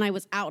cheese, and I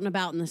was out and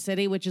about in the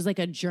city, which is like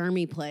a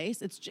germy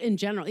place. It's in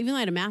general, even though I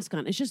had a mask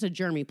on, it's just a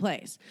germy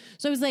place.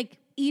 So I was like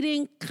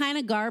eating kind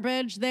of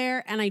garbage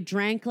there, and I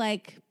drank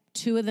like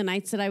 2 of the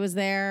nights that I was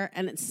there,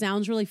 and it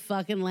sounds really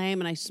fucking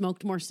lame, and I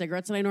smoked more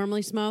cigarettes than I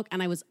normally smoke,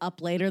 and I was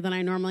up later than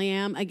I normally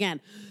am.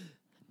 Again,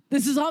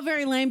 this is all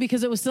very lame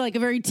because it was still like a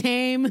very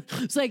tame.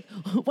 It's like,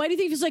 why do you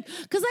think it's like?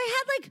 Because I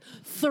had like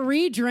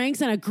 3 drinks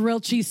and a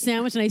grilled cheese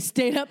sandwich, and I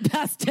stayed up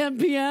past 10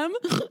 p.m.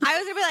 I was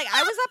gonna be like,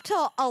 I was up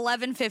till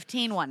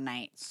 11:15 one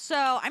night,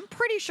 so I'm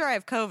pretty sure I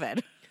have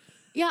COVID.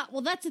 Yeah,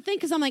 well, that's the thing,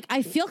 because I'm like,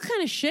 I feel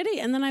kind of shitty,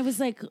 and then I was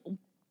like,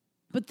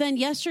 but then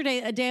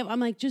yesterday, I'm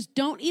like, just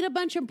don't eat a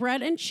bunch of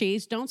bread and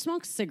cheese, don't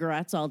smoke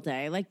cigarettes all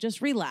day, like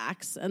just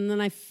relax. And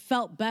then I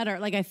felt better,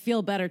 like I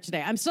feel better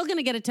today. I'm still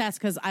gonna get a test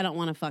because I don't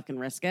want to fucking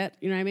risk it.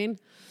 You know what I mean?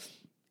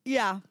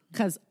 Yeah.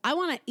 Because I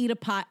want to eat a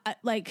pie.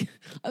 Like,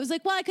 I was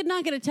like, well, I could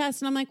not get a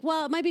test. And I'm like,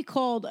 well, it might be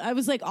cold. I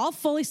was like, I'll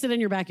fully sit in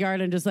your backyard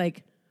and just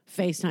like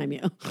FaceTime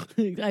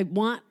you. I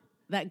want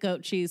that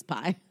goat cheese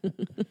pie.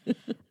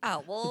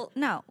 Oh, well,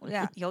 no.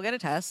 Yeah, you'll get a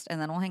test and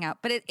then we'll hang out.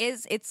 But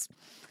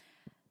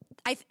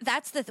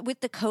that's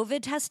with the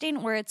COVID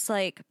testing where it's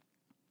like,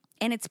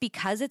 and it's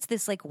because it's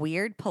this like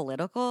weird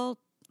political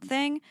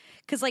thing.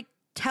 Because like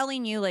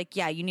telling you like,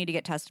 yeah, you need to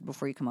get tested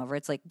before you come over.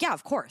 It's like, yeah,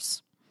 of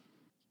course.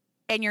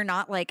 And you're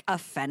not like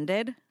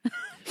offended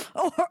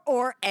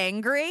or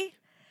angry.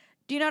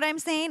 Do you know what I'm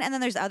saying? And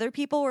then there's other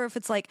people where if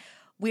it's like,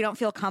 we don't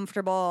feel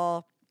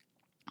comfortable,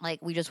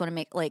 like we just want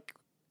to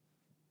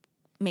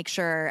make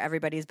sure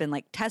everybody's been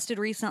like tested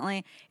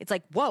recently. It's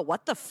like, whoa,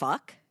 what the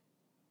fuck?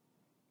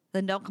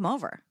 Then don't come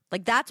over.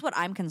 Like, that's what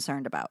I'm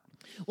concerned about.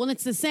 Well,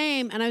 it's the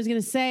same. And I was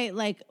going to say,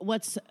 like,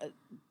 what's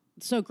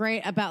so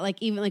great about, like,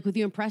 even, like, with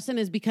you and Preston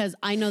is because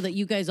I know that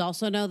you guys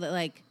also know that,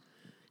 like,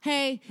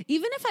 hey,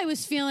 even if I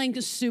was feeling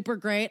just super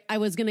great, I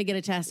was going to get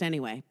a test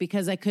anyway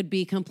because I could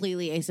be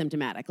completely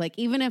asymptomatic. Like,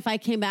 even if I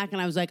came back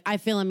and I was like, I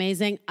feel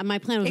amazing, my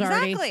plan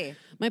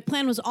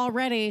was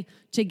already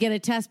to get a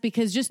test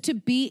because just to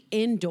be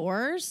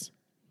indoors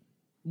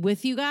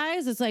with you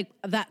guys, it's like,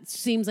 that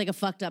seems like a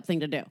fucked up thing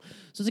to do.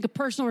 So it's like a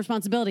personal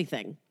responsibility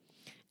thing.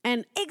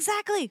 And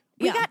exactly.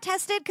 We got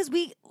tested because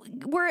we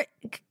were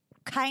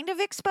kind of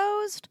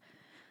exposed.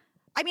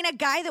 I mean, a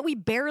guy that we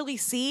barely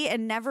see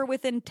and never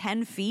within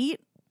 10 feet,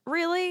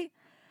 really,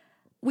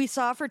 we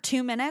saw for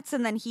 2 minutes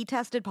and then he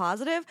tested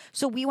positive.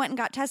 So we went and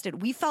got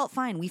tested. We felt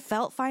fine. We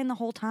felt fine the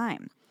whole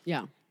time.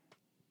 Yeah.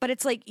 But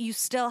it's like, you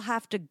still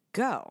have to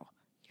go.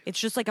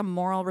 It's just like a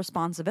moral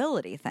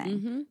responsibility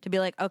thing to be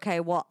like, okay,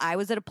 well, I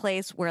was at a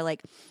place where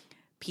like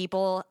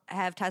people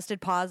have tested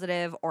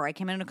positive or I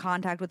came into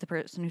contact with the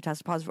person who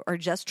tested positive or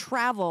just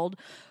traveled.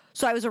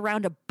 So I was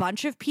around a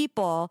bunch of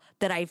people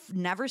that I've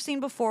never seen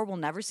before, will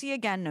never see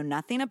again, know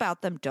nothing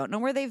about them, don't know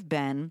where they've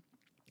been.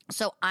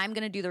 So I'm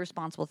going to do the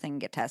responsible thing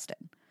and get tested.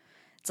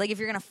 It's like if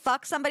you're going to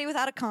fuck somebody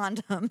without a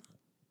condom,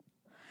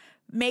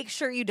 make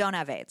sure you don't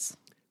have AIDS.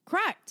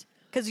 Correct.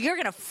 Because you're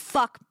going to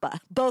fuck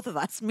both of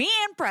us, me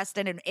and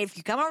Preston. And if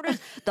you come over to us,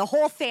 the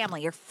whole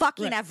family, you're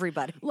fucking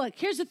everybody. Look,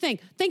 here's the thing.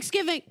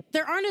 Thanksgiving,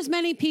 there aren't as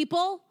many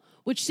people,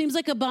 which seems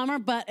like a bummer,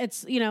 but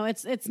it's, you know,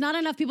 it's not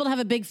enough people to have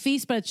a big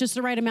feast, but it's just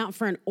the right amount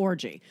for an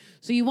orgy.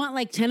 So you want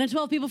like 10 to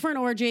 12 people for an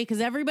orgy because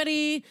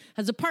everybody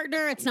has a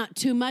partner. It's not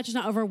too much. It's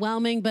not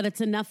overwhelming, but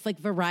it's enough like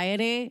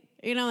variety.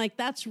 You know, like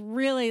that's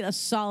really a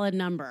solid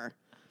number,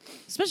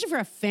 especially for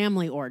a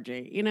family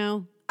orgy, you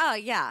know? Oh,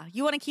 yeah.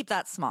 You want to keep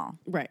that small.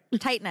 Right.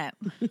 Tighten it.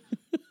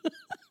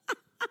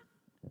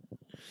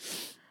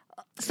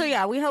 So,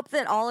 yeah, we hope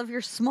that all of your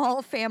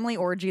small family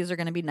orgies are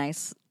going to be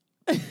nice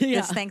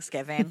this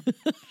Thanksgiving.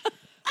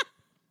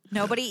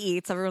 Nobody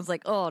eats. Everyone's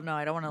like, oh, no,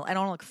 I don't want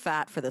to look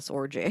fat for this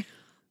orgy.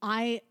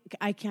 I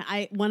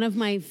can't. One of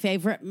my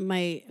favorite,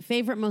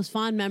 most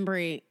fond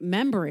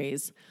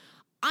memories.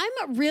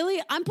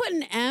 I'm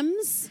putting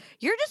M's.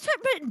 You're just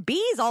putting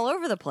B's all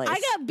over the place. I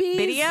got B's.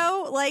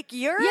 Video, like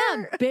you're.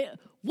 Yeah.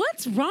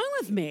 What's wrong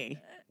with me?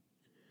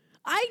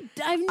 I've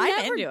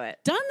never into it.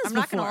 done this I'm before.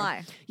 not going to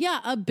lie. Yeah,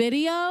 a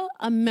video,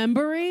 a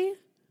memory.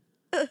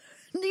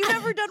 You've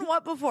never done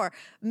what before?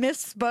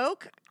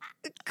 Misspoke?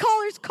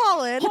 Callers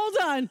call in. Hold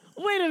on.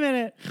 Wait a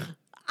minute.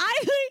 I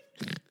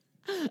think...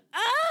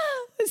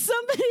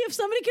 if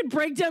somebody could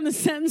break down the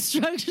sentence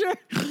structure,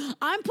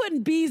 I'm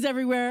putting B's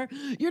everywhere.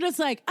 You're just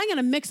like, I'm going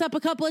to mix up a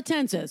couple of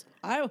tenses.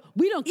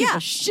 We don't give a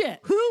shit.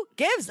 Who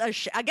gives a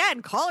shit?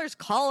 Again, callers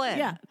call in.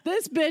 Yeah,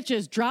 this bitch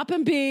is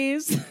dropping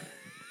B's.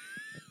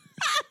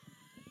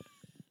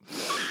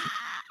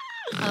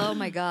 Oh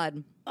my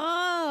God.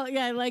 Oh,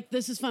 yeah, like,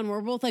 this is fun. We're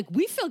both like,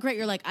 we feel great.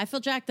 You're like, I feel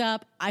jacked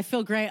up. I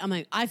feel great. I'm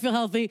like, I feel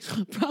healthy.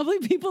 Probably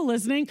people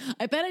listening,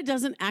 I bet it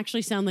doesn't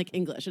actually sound like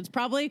English. It's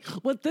probably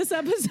what this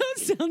episode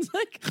sounds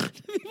like to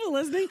people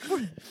listening.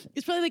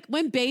 It's probably like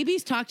when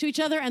babies talk to each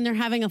other and they're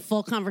having a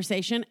full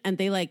conversation and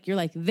they like, you're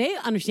like, they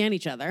understand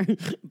each other.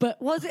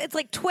 But Well, it's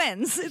like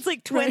twins. It's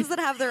like twins that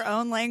have their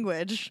own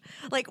language.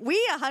 Like,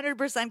 we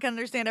 100% can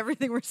understand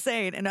everything we're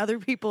saying, and other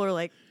people are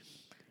like,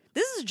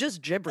 this is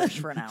just gibberish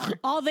for an hour.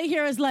 all they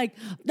hear is like,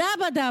 da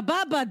ba da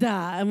ba ba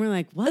da. And we're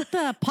like, what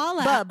the?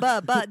 Paula.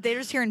 But they're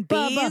just hearing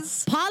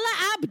bees.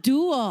 Paula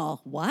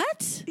Abdul.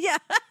 What? Yeah.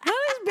 How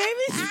does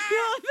babies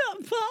feel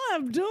about Paula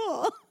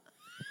Abdul?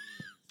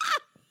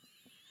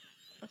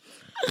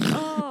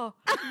 Oh.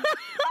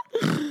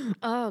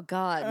 Oh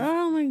God.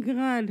 Oh my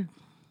God.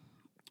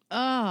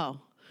 Oh,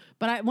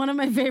 but one of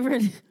my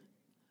favorite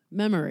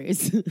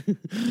memories.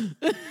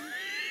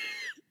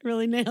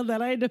 Really nailed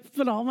that. I had to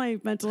put all my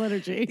mental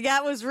energy. Yeah,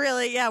 it was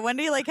really,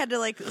 Wendy like had to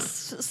like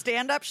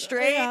stand up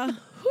straight, Yeah.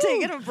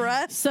 taking a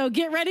breath. So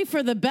get ready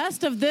for the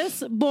best of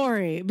this,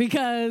 Bori,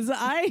 because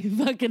I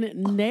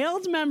fucking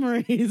nailed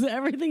memories.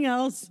 Everything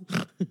else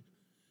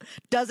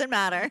Doesn't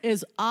matter.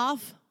 is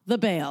off the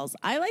bales.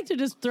 I like to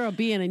just throw a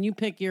B in and you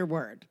pick your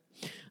word.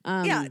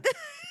 Yeah.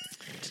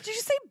 Did you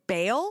say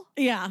bail?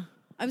 Yeah.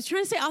 I was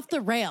trying to say off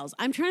the rails.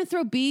 I'm trying to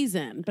throw B's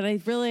in, but I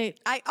really,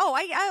 I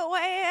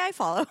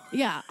follow.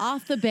 yeah,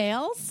 off the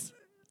bales.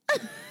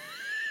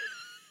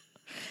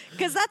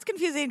 Because that's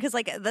confusing because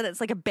like that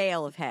it's like a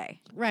bale of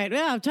hay. Right.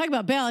 Yeah, I'm talking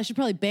about bail. I should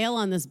probably bail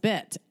on this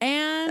bit.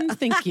 And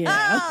thank you.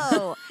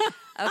 Oh.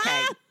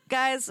 Okay.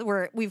 Guys,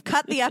 we've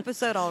cut the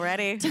episode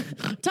already.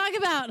 Talk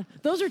about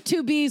those are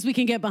two B's we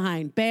can get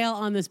behind. Bail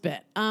on this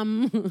bit. But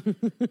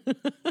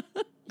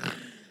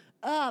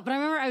I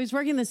remember I was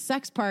working this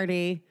sex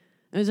party.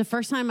 It was the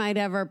first time I'd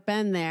ever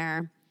been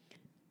there.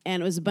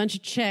 And it was a bunch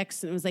of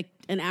chicks. And it was like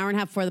an hour and a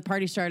half before the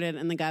party started.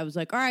 And the guy was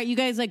like, all right, you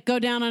guys like go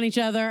down on each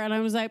other. And I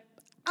was like,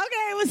 okay.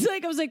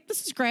 I was like,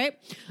 this is great.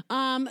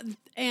 And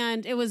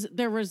there was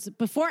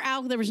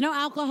no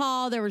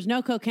alcohol. There was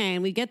no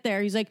cocaine. We get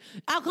there. He's like,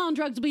 alcohol and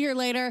drugs will be here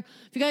later.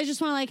 If you guys just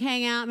want to like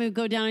hang out, maybe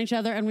go down on each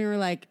other. And we were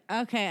like,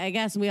 okay, I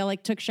guess. And we all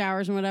like took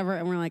showers and whatever.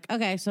 And we're like,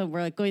 okay. So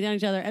we're like going down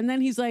each other. And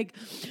then he's like,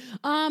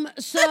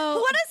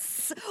 so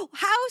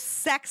How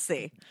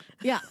sexy.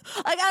 yeah.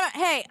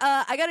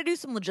 I gotta do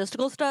some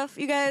logistical stuff,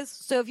 you guys.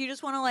 So if you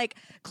just want to like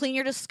clean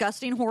your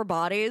disgusting whore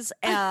bodies,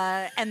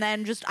 and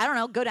then just I don't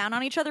know, go down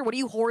on each other. What do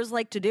you whores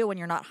like to do when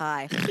you're not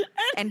high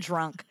and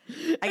drunk?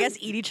 I guess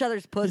eat each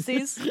other's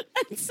pussies.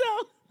 And so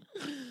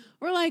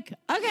we're like,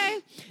 okay.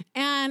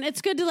 And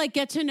it's good to like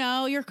get to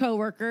know your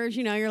coworkers.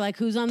 You know, you're like,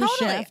 who's on the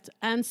Totally. shift?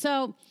 And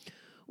so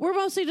we're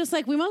mostly just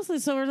like,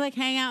 so we're like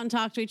hang out and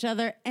talk to each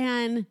other.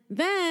 And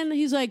then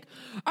he's like,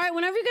 all right,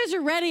 whenever you guys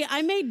are ready,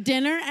 I made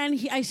dinner. And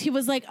he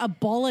was like a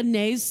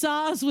bolognese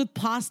sauce with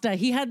pasta.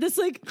 He had this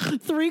like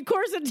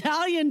 3-course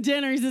Italian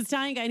dinner. He's this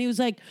Italian guy. And he was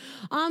like,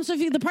 so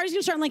if the party's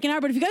gonna start in like an hour,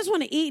 but if you guys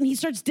want to eat, and he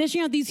starts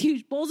dishing out these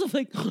huge bowls of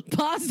like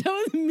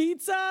pasta with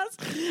meat sauce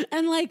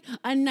and like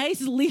a nice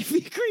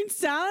leafy green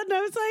salad. And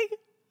I was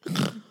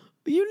like,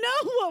 you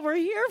know what we're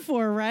here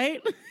for,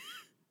 right?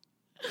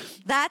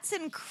 That's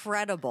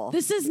incredible.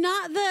 This is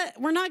not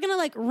we're not going to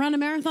like run a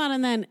marathon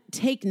and then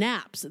take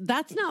naps.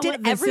 That's not what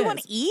Did this everyone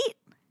is. eat?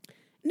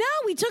 No,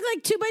 we took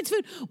like 2 bites of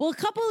food. Well, a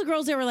couple of the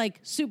girls, they were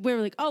like, we were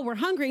like, oh, we're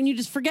hungry. And you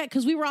just forget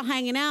because we were all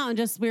hanging out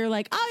and we were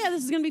like, oh yeah,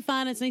 this is going to be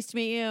fun. It's nice to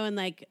meet you. And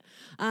like,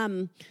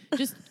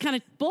 just kind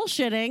of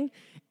bullshitting.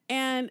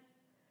 And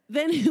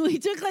then we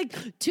took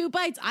like 2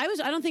 bites. I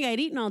don't think I'd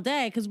eaten all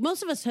day because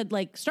most of us had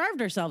like starved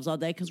ourselves all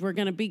day because we're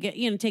going to be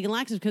taking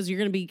laxatives because you're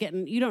going to be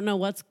you don't know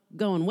what's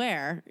going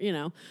where,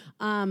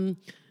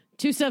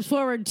 2 steps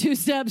forward, 2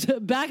 steps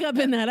back up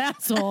in that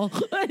asshole.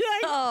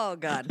 Oh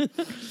God.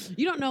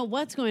 You don't know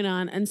what's going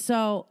on. And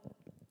so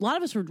a lot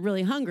of us were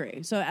really hungry.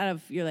 So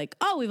you're like,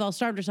 oh, we've all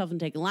starved ourselves and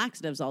taken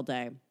laxatives all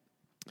day.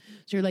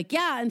 So you're like,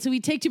 yeah. And so we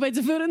take 2 bites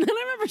of food. And then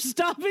I remember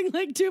stopping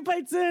like 2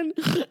 bites in.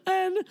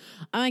 And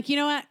I'm like, you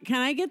know what? Can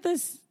I get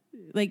this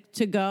like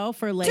to go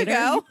for later? To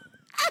go?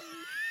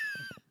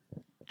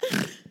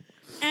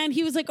 And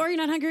he was like, oh, you're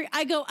not hungry?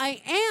 I go,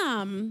 I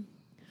am.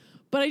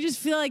 But I just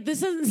feel like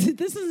this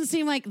doesn't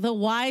seem like the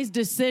wise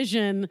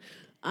decision,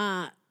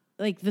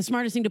 like the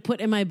smartest thing to put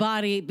in my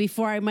body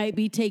before I might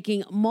be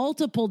taking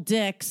multiple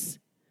dicks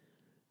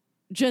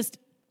just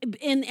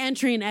in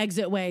entry and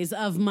exit ways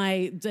of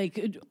my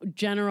like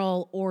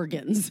general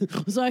organs.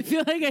 So I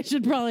feel like I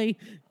should probably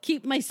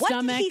keep my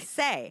stomach. What did he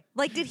say?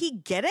 Like, did he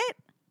get it?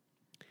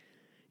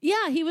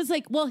 Yeah, he was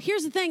like, well,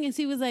 here's the thing. And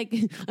he was like,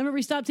 I remember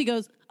he stopped. He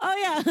goes, oh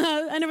yeah,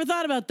 I never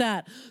thought about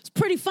that. It's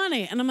pretty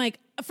funny. And I'm like,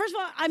 first of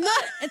all, I'm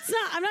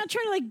not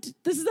trying to like,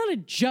 this is not a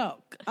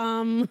joke.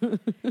 I mean,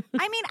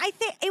 I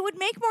think it would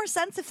make more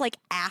sense if like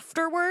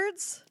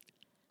afterwards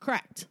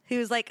Correct. he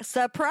was like,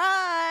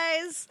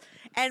 surprise,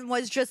 and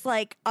was just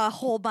like a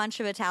whole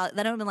bunch of Italian.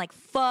 Then I would have been like,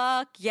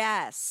 fuck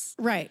yes.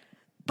 Right.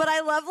 But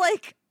I love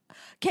like,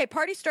 okay,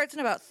 party starts in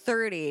about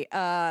 30.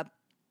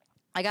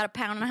 I got 1.5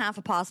 pounds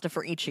of pasta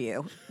for each of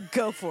you.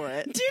 Go for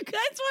it. Do you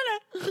guys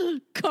want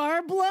a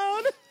carb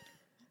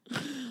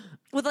load?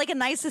 With like a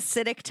nice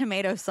acidic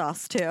tomato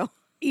sauce too.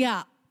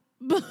 Yeah.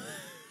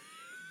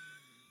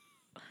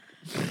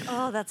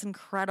 Oh, that's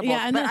incredible.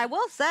 Yeah, and but then- I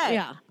will say,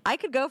 yeah. I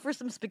could go for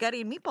some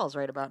spaghetti and meatballs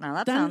right about now.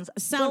 That sounds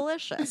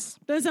delicious.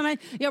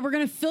 Yeah, we're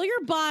going to fill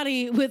your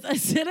body with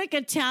acidic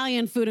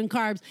Italian food and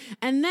carbs,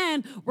 and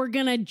then we're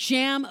going to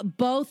jam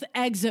both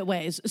exit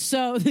ways.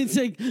 So it's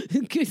like,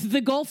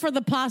 the goal for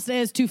the pasta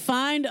is to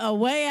find a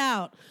way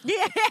out.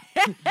 Yeah.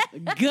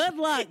 Good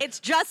luck. It's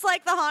just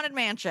like the Haunted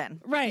Mansion.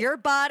 Right. Your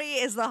body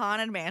is the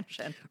Haunted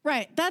Mansion.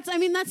 Right. That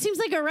seems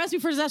like a recipe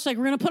for disaster. Like,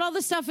 we're going to put all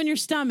this stuff in your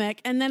stomach,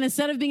 and then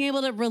instead of being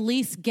able to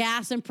release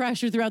gas and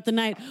pressure throughout the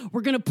night,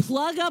 we're going to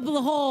plug up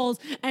the holes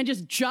and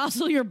just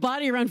jostle your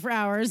body around for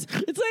hours.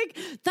 It's like,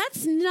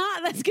 that's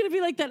going to be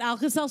like that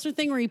Alka-Seltzer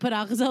thing where you put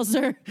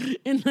Alka-Seltzer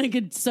in like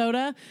a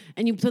soda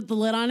and you put the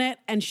lid on it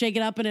and shake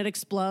it up and it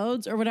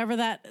explodes, or whatever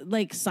that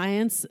like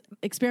science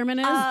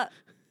experiment is.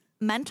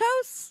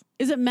 Mentos?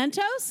 Is it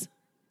Mentos?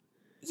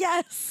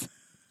 Yes.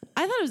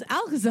 I thought it was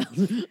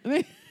Alka-Seltzer. I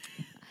mean,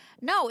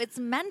 No, it's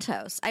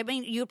Mentos. I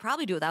mean, you would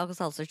probably do it with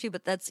Alka-Seltzer too,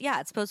 but it's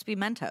supposed to be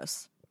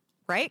Mentos.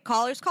 Right?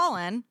 Callers call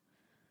in.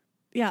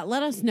 yeah,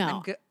 let us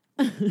know. Boop,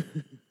 boop,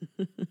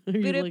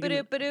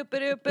 boop, boop,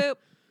 boop, boop.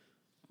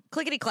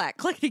 Clickety clack,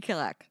 clickety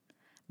clack.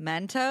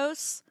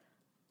 Mentos,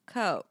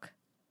 Coke.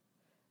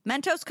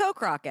 Mentos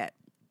Coke Rocket.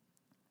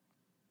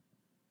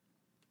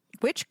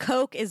 Which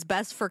Coke is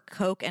best for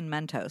Coke and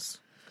Mentos?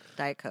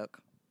 Diet Coke.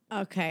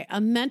 Okay, a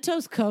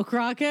Mentos Coke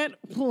Rocket?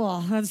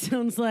 Whoa, that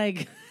sounds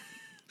like...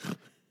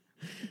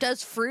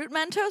 Does Fruit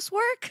Mentos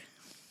work?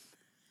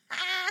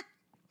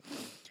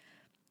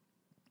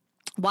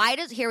 Why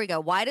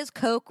does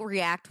Coke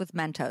react with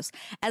Mentos?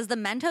 As the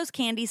Mentos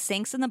candy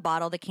sinks in the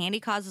bottle, the candy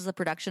causes the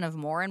production of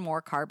more and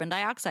more carbon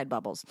dioxide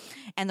bubbles.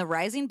 And the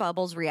rising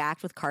bubbles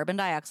react with carbon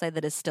dioxide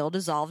that is still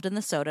dissolved in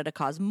the soda to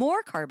cause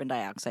more carbon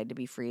dioxide to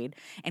be freed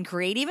and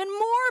create even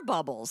more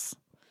bubbles.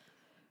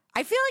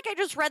 I feel like I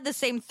just read the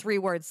same 3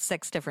 words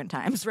 6 different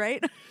times,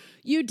 right?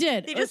 You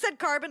did. They just said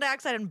carbon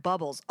dioxide and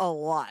bubbles a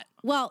lot.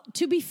 Well,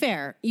 to be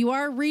fair, you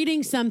are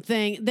reading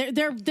something.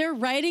 They're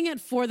writing it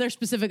for their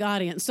specific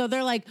audience. So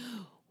they're like,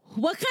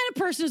 what kind of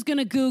person is going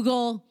to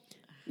Google,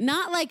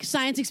 not like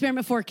science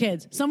experiment for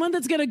kids, someone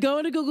that's going to go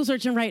into Google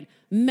search and write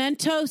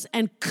Mentos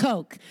and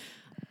Coke,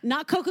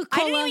 not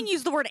Coca-Cola. I didn't even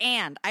use the word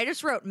and. I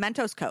just wrote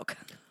Mentos Coke.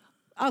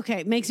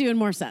 Okay, makes even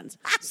more sense.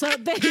 So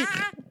they,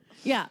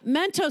 yeah,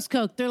 Mentos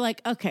Coke. They're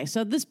like, okay,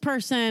 so this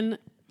person,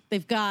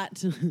 they've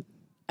got,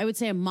 I would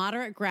say, a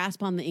moderate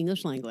grasp on the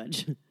English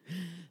language.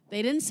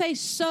 They didn't say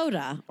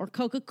soda or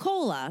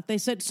Coca-Cola. They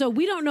said, so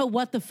we don't know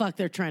what the fuck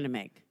they're trying to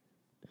make.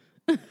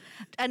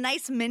 A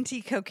nice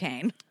minty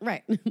cocaine.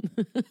 Right.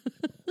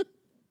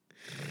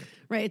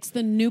 Right. It's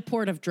the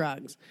Newport of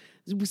drugs.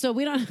 So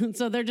we don't,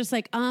 so they're just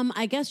like,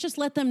 I guess just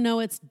let them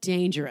know it's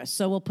dangerous.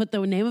 So we'll put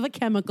the name of a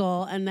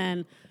chemical and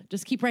then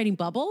just keep writing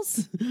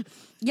bubbles.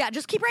 Yeah,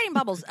 just keep writing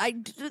bubbles.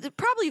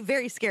 Probably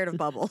very scared of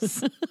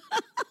bubbles.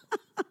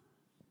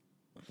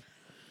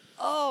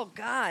 Oh,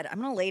 God. I'm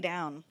going to lay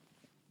down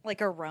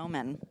like a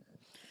Roman.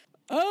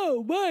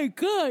 Oh my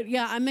God.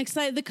 Yeah, I'm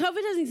excited. The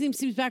COVID doesn't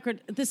seem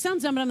backward. This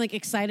sounds dumb, but I'm like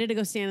excited to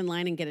go stand in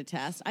line and get a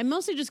test. I'm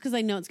mostly just because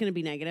I know it's going to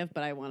be negative,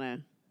 but I want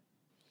to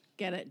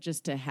get it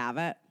just to have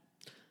it.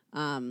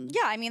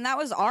 Yeah, I mean, that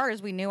was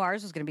ours. We knew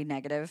ours was going to be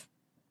negative,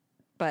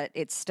 but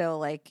it's still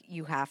like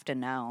you have to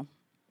know.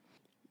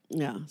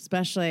 Yeah,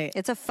 especially.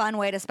 It's a fun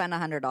way to spend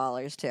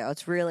 $100 too.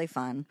 It's really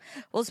fun.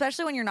 Well,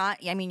 especially when you're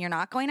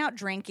not going out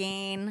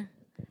drinking.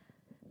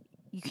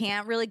 You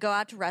can't really go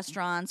out to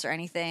restaurants or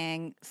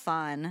anything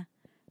fun.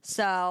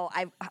 So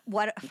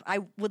I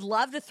would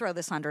love to throw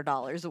this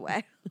 $100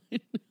 away.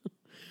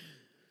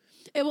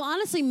 It will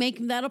honestly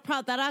make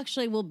that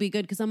actually will be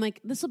good because I'm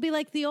like, this will be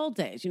like the old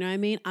days. You know what I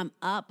mean? I'm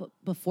up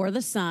before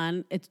the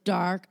sun. It's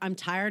dark. I'm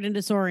tired and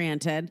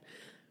disoriented.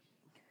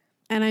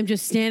 And I'm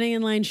just standing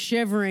in line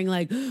shivering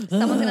like, Someone's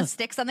going to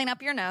stick something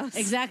up your nose.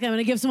 Exactly. I'm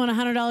going to give someone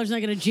 $100 and they're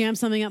going to jam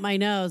something up my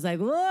nose. Like,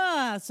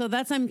 whoa. So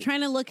I'm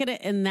trying to look at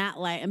it in that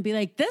light and be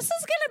like, this is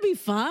going to be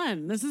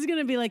fun. This is going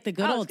to be like the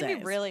good old days. It's going to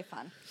be really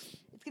fun.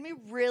 It's going to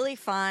be a really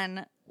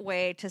fun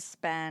way to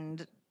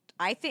spend.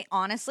 I think,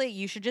 honestly,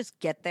 you should just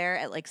get there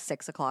at like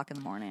 6 o'clock in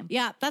the morning.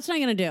 Yeah, that's what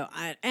I'm going to do.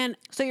 And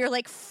so you're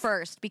like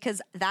first, because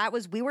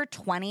we were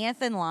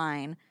 20th in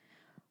line.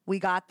 We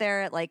got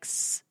there at like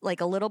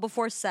a little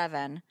before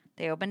 7.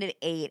 They opened at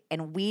 8,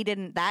 and we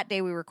didn't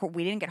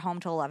get home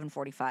till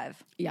 11:45.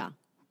 Yeah.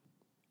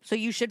 So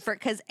you should,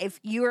 because if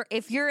you're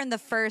in the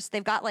first,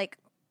 they've got like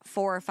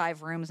 4 or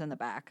 5 rooms in the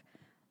back.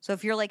 So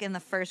if you're like in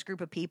the first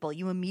group of people,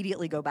 you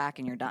immediately go back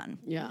and you're done.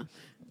 Yeah.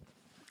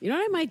 You know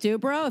what I might do,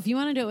 bro? If you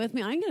want to do it with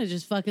me, I'm going to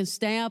just fucking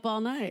stay up all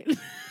night.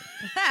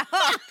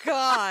 Oh,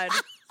 God.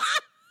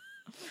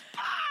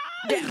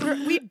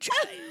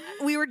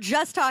 We were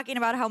just talking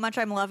about how much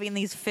I'm loving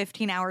these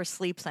 15-hour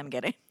sleeps I'm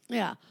getting.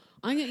 Yeah.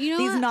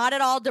 These not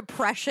at all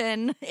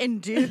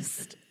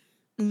depression-induced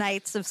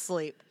nights of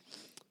sleep.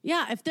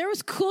 Yeah, if there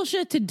was cool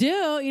shit to do,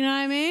 you know what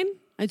I mean?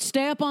 I'd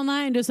stay up all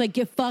night and just like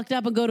get fucked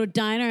up and go to a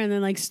diner and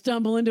then like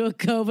stumble into a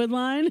COVID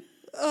line.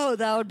 Oh,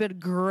 that would have been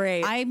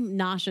great. I'm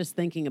nauseous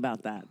thinking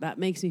about that. That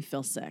makes me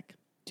feel sick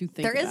to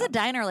think There is a about.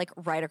 diner like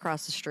right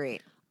across the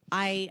street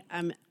I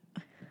am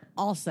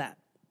all set.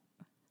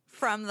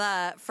 from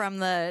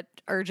the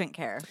urgent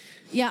care.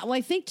 Yeah, well,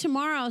 I think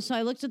tomorrow, so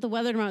I looked at the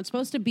weather tomorrow, it's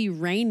supposed to be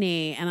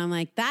rainy, and I'm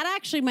like, that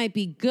actually might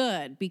be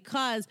good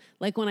because,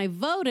 like, when I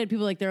voted,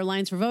 people were like, there are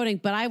lines for voting,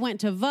 but I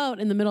went to vote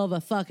in the middle of a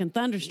fucking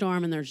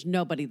thunderstorm, and there's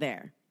nobody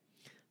there.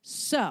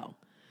 So,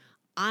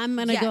 I'm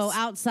going to go Yes.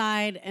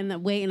 outside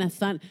and wait in a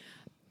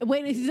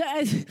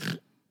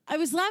I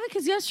was laughing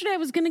because yesterday I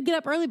was going to get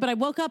up early, but I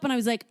woke up and I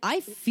was like, I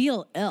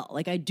feel ill.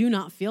 Like, I do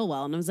not feel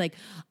well. And I was like,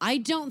 I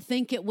don't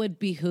think it would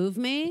behoove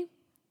me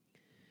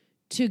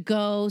to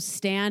go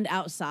stand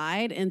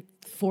outside in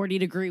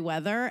 40-degree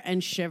weather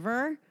and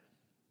shiver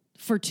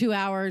for 2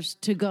 hours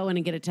to go in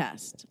and get a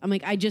test. I'm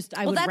like, I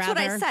Well, would that's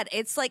rather. what I said.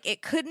 It's like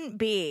it couldn't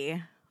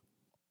be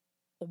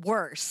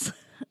worse.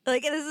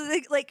 Like this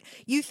is like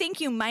you think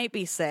you might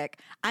be sick.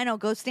 I know.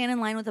 Go stand in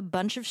line with a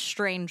bunch of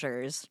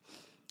strangers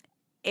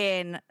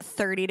in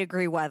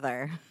 30-degree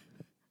weather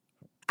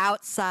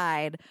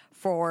outside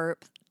for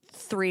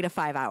 3 to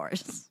 5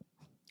 hours.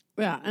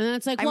 Yeah, and then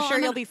it's like, I'm well, sure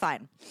you'll gonna- be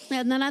fine.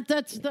 And then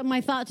that's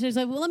my thought today is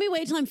like, well, let me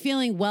wait till I'm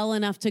feeling well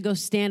enough to go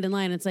stand in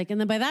line. It's like, and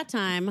then by that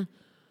time,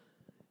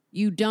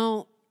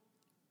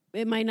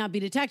 it might not be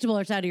detectable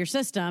or it's out of your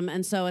system.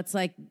 And so it's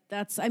like,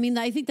 I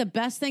think the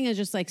best thing is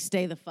just like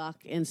stay the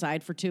fuck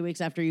inside for 2 weeks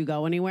after you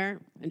go anywhere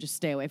and just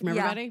stay away from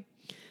Yeah. everybody.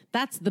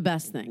 That's the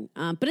best thing.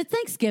 But it's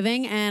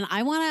Thanksgiving and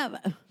I'm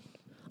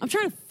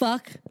trying to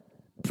fuck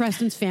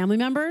Preston's family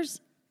members.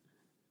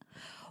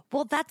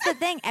 Well, that's the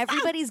thing.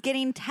 Everybody's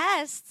getting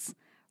tests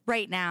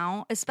right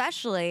now,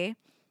 especially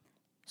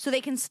so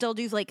they can still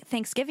do like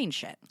Thanksgiving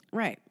shit.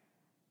 Right.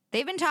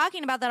 They've been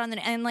talking about that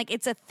and like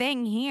it's a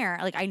thing here.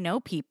 Like I know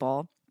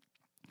people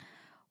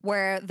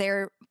where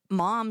their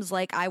mom's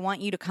like, I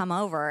want you to come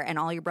over and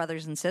all your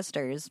brothers and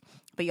sisters,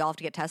 but you all have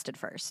to get tested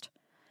first.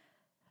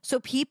 So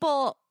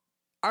people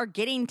are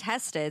getting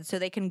tested so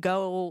they can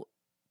go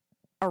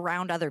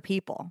around other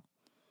people.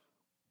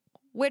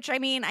 Which, I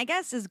mean, I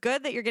guess is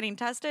good that you're getting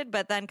tested,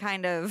 but then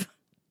kind of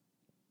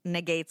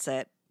negates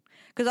it.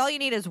 Because all you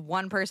need is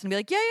one person to be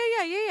like, yeah,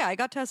 I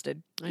got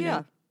tested. I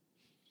know.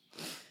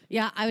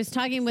 Yeah, I was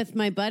talking with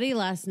my buddy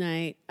last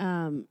night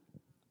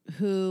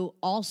who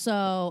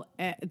also,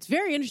 it's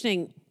very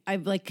interesting.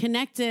 I've like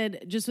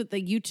connected just with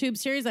the YouTube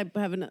series. I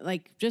haven't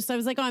I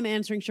was like, oh, I'm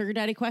answering sugar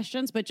daddy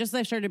questions, but just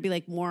I started to be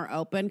like more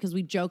open because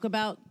we joke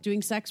about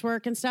doing sex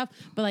work and stuff,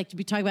 but like to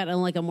be talking about it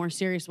in like a more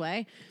serious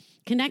way.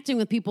 Connecting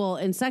with people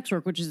in sex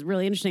work, which is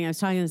really interesting. I was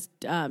talking to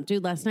this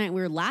dude last night and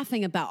we were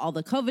laughing about all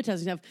the COVID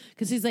testing stuff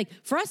because he's like,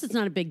 for us, it's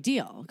not a big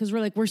deal because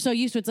we're so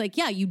used to it. It's like,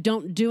 yeah, you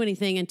don't do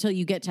anything until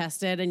you get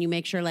tested and you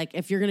make sure like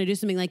if you're going to do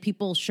something like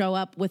people show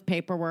up with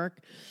paperwork,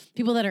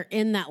 people that are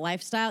in that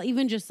lifestyle,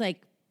 even just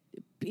like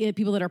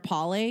people that are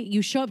poly,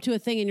 you show up to a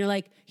thing and you're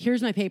like,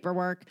 here's my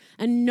paperwork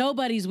and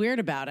nobody's weird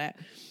about it.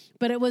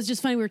 But it was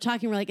just funny. We were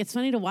talking, we're like, it's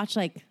funny to watch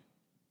like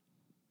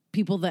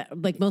people that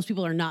like most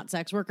people are not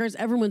sex workers.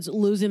 Everyone's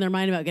losing their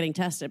mind about getting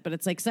tested, but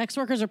it's like sex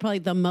workers are probably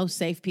the most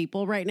safe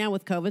people right now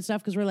with COVID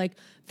stuff because we're like,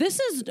 this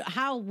is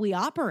how we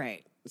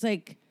operate. It's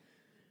like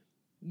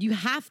you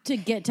have to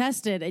get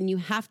tested and you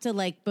have to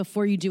like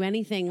before you do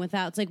anything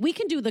without. It's like we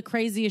can do the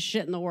craziest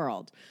shit in the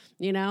world,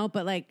 you know,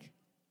 but like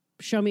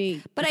show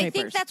me. But the I think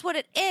papers. that's what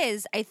it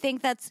is. I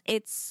think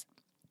it's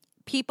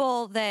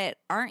people that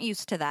aren't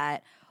used to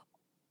that.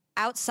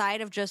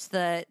 Outside of just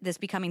this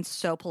becoming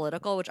so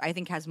political, which I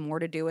think has more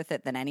to do with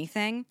it than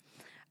anything,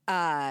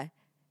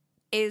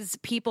 is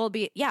people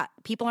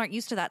aren't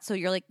used to that. So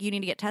you're like, you need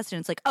to get tested. And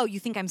it's like, oh, you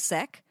think I'm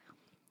sick?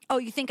 Oh,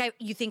 you think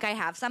I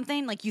have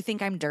something? Like you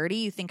think I'm dirty?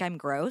 You think I'm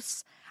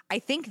gross? I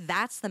think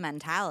that's the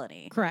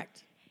mentality.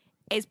 correct.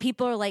 Is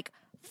people are like,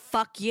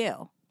 fuck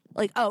you.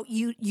 Like, oh,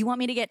 you want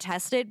me to get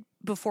tested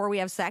before we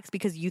have sex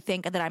because you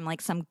think that I'm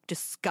like some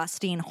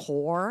disgusting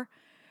whore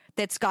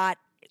that's got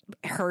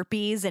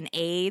herpes and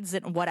AIDS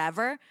and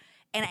whatever.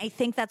 And I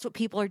think that's what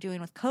people are doing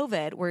with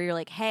COVID, where you're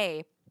like,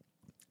 hey,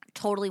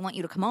 totally want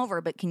you to come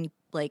over, but can you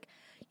like,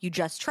 you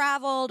just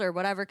traveled or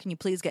whatever, can you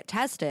please get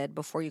tested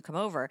before you come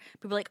over?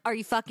 People are like, are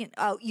you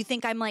you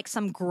think I'm like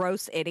some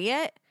gross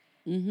idiot?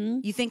 Mm-hmm.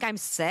 You think I'm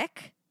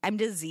sick? I'm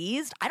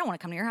diseased? I don't want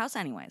to come to your house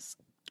anyways.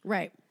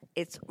 Right.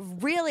 It's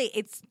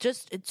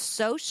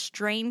so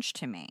strange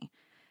to me.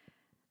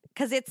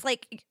 Because it's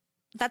like,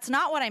 that's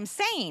not what I'm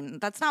saying.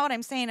 That's not what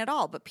I'm saying at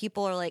all. But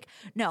people are like,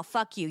 no,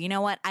 fuck you. You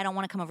know what? I don't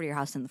want to come over to your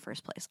house in the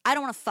first place. I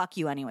don't want to fuck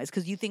you anyways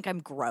because you think I'm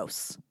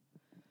gross.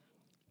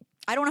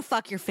 I don't want to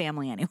fuck your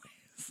family anyways.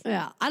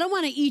 Yeah. I don't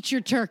want to eat your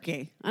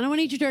turkey. I don't want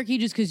to eat your turkey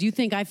just because you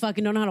think I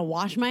fucking don't know how to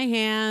wash my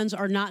hands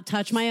or not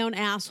touch my own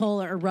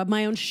asshole or rub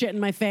my own shit in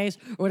my face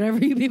or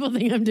whatever you people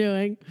think I'm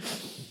doing.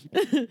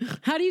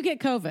 How do you get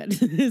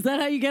COVID? Is that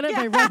how you get it?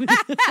 By rubbing?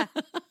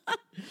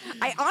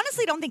 I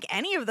honestly don't think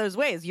any of those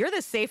ways. You're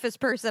the safest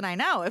person I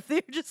know. If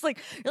they're just like,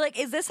 you're like,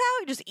 is this how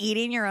you're just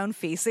eating your own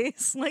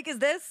feces? Like, is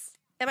this,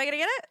 am I going to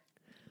get it?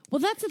 Well,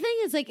 that's the thing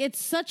is like,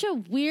 it's such a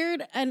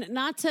weird, and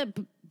not to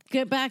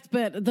get back,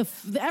 but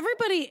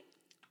everybody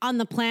on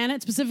the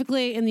planet,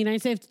 specifically in the United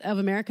States of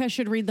America,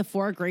 should read the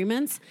 4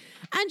 agreements.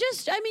 And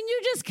just, I mean,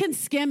 you just can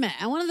skim it.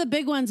 And one of the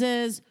big ones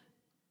is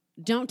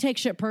don't take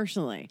shit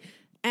personally.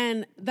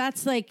 And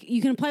that's like,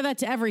 you can apply that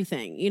to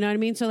everything. You know what I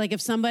mean? So like if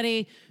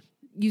somebody,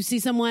 you see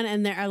someone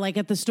and they're like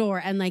at the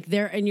store and like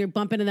and you're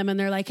bumping into them and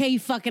they're like, hey, you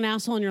fucking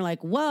asshole. And you're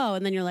like, whoa.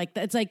 And then you're like,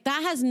 it's like,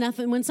 that has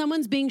nothing, when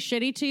someone's being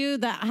shitty to you,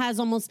 that has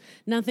almost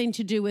nothing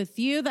to do with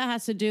you. That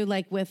has to do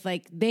like with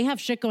like, they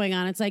have shit going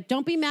on. It's like,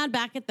 don't be mad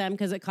back at them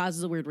because it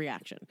causes a weird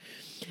reaction.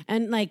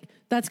 And like,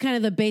 that's kind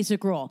of the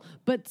basic rule.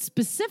 But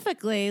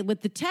specifically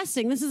with the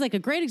testing, this is like a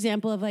great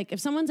example of like,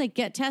 if someone's like,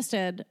 get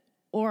tested,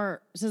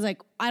 or says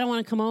like, I don't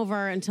want to come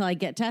over until I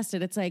get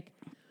tested. It's like,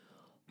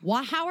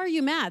 why? How are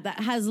you mad?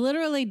 That has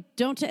literally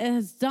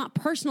it's not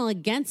personal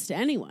against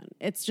anyone.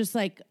 It's just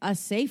like a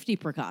safety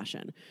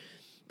precaution.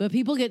 But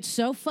people get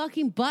so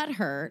fucking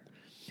butthurt,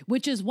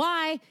 which is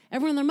why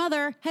everyone and their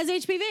mother has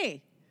HPV.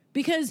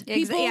 Because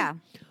people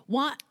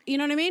want, you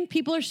know what I mean?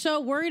 People are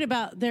so worried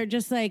about, they're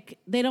just like,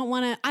 they don't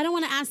want to, I don't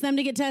want to ask them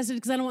to get tested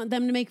because I don't want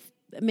them to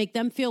make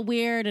them feel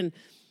weird.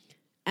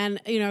 And,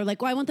 you know,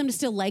 like, well, I want them to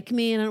still like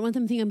me and I don't want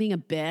them to think I'm being a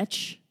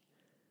bitch.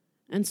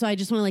 And so I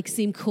just want to like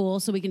seem cool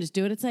so we can just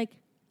do it. It's like,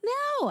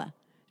 no,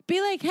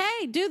 be like,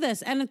 hey, do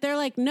this. And if they're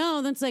like,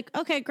 no, then it's like,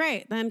 okay,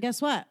 great. Then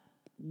guess what?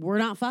 We're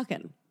not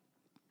fucking.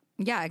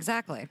 Yeah,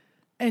 exactly.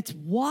 It's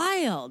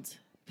wild.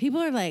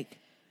 People are like,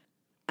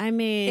 I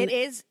mean.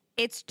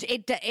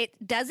 It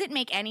doesn't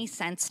make any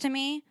sense to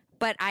me,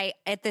 but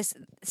at this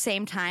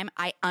same time,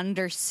 I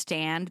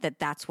understand that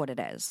that's what it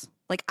is.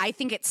 Like, I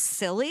think it's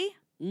silly.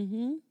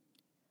 Mm-hmm.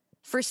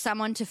 For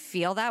someone to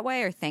feel that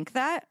way or think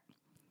that,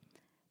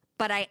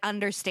 but I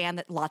understand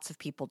that lots of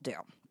people do.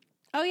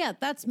 Oh, yeah,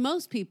 that's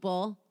most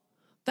people.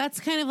 That's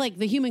kind of like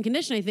the human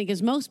condition, I think,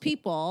 is most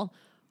people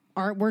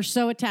we're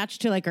so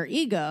attached to like our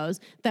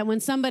egos that when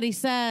somebody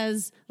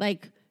says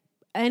like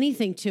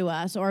anything to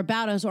us or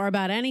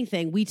about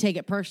anything, we take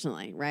it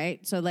personally,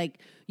 right? So like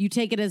you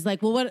take it as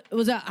like, well, what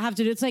was that have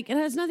to do? It's like, it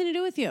has nothing to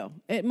do with you.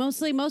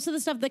 Most of the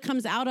stuff that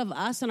comes out of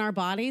us and our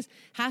bodies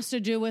has to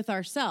do with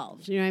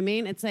ourselves. You know what I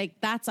mean? It's like,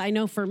 I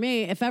know for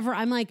me, if ever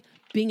I'm like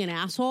being an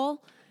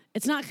asshole,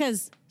 it's not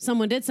because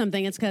someone did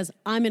something. It's because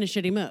I'm in a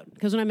shitty mood.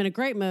 Because when I'm in a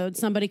great mood,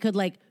 somebody could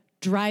like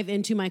drive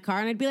into my car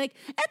and I'd be like,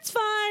 it's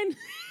fine.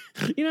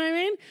 You know what I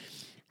mean?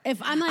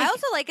 If I'm like, I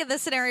also like in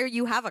this scenario,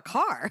 you have a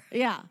car.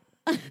 Yeah.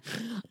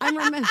 I'm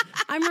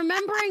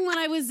remembering when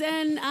I was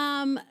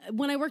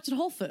when I worked at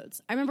Whole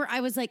Foods. I remember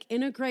I was like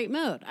in a great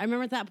mood. I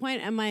remember at that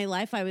point in my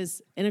life, I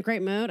was in a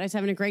great mood. I was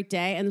having a great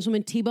day. And this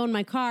woman T-boned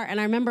my car. And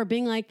I remember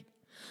being like,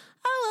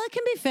 oh, well, it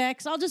can be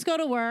fixed. I'll just go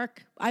to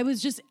work. I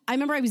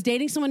remember I was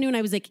dating someone new and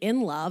I was like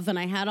in love and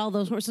I had all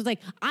those words. So it's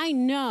like, I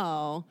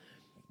know,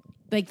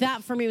 like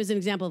that for me was an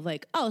example of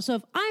like, oh, so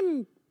if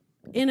I'm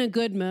in a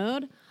good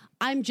mood,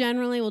 I'm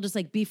generally will just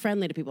like be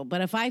friendly to people.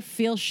 But if I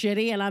feel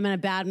shitty and I'm in a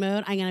bad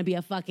mood, I'm going to be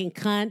a fucking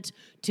cunt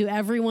to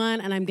everyone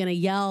and I'm going to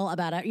yell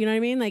about it. You know what I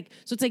mean? Like,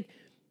 so it's like,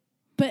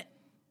 but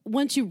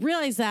once you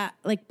realize that,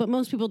 like, but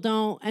most people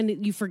don't,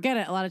 and you forget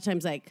it a lot of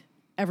times, like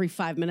every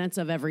 5 minutes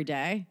of every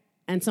day.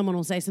 And someone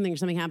will say something or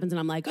something happens and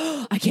I'm like,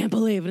 oh, I can't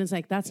believe. And it's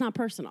like, that's not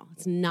personal.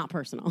 It's not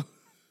personal.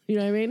 You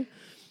know what I mean?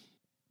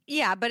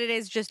 Yeah, but it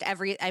is just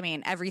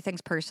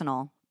everything's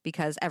personal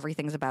because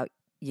everything's about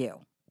you.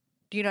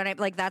 Do you know what I mean?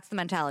 Like, that's the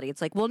mentality.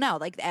 It's like, well, no,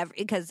 like,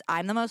 because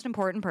I'm the most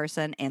important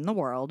person in the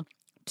world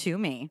to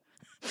me.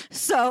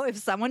 So if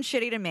someone's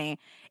shitty to me,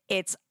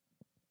 it's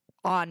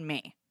on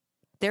me.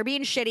 They're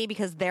being shitty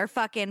because they're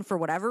fucking, for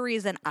whatever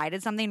reason, I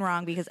did something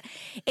wrong. Because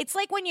it's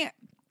like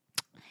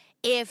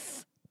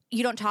if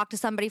you don't talk to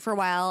somebody for a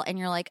while and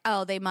you're like,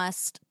 oh, they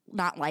must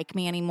not like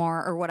me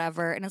anymore or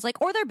whatever. And it's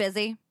like, or they're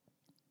busy.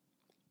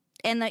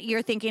 And that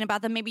you're thinking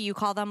about them. Maybe you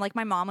call them. Like,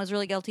 my mom was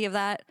really guilty of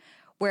that.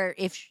 Where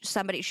if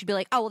somebody should be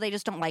like, oh, well, they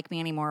just don't like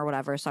me anymore or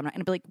whatever. So I'm not going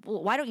to be like,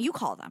 well, why don't you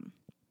call them?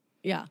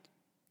 Yeah.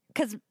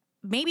 Because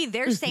maybe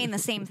they're saying the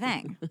same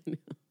thing.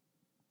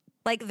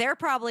 Like, they're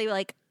probably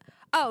like,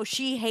 oh,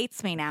 she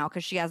hates me now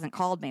because she hasn't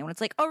called me. When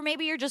it's like, oh,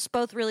 maybe you're just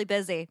both really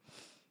busy.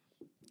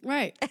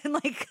 Right. And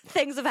like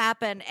things have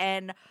happened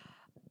and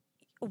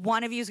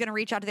one of you is going to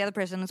reach out to the other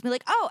person and it's be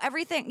like, oh,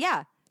 everything.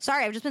 Yeah.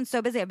 Sorry, I've just been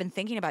so busy. I've been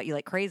thinking about you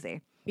like crazy.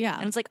 Yeah.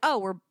 And it's like, oh,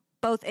 we're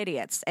both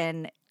idiots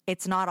and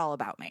it's not all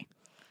about me.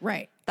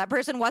 Right. That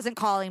person wasn't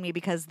calling me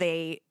because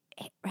they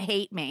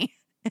hate me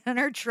and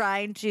are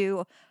trying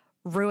to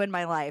ruin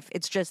my life.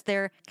 It's just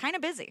they're kind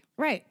of busy.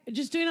 Right.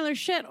 Just doing other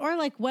shit or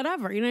like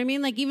whatever. You know what I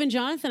mean? Like even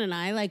Jonathan and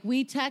I, like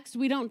we text,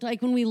 we don't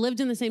like when we lived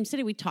in the same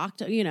city, we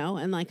talked, you know,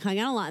 and like hung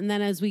out a lot. And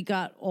then as we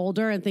got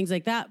older and things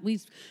like that, we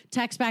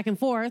text back and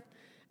forth.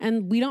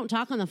 And we don't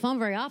talk on the phone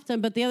very often.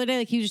 But the other day,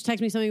 like he just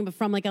texted me something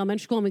from like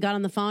elementary school and we got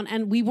on the phone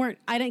and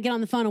I didn't get on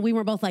the phone and we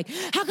were both like,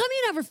 how come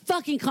you never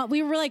fucking call?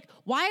 We were like,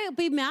 why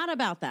be mad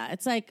about that?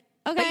 It's like,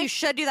 okay. But you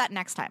should do that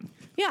next time.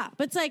 Yeah,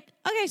 but it's like,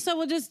 okay, so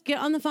we'll just get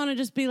on the phone and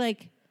just be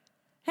like,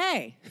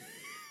 hey,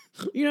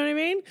 you know what I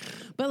mean?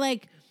 But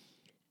like,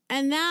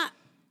 and that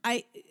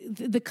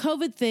the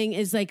COVID thing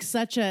is like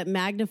such a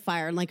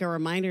magnifier and like a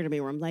reminder to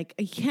me where I'm like,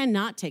 I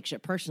cannot take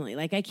shit personally.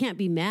 Like I can't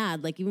be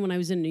mad. Like even when I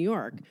was in New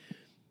York,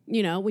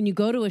 you know, when you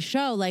go to a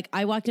show, like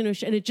I walked into a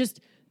show and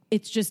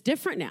it's just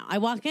different now. I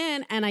walk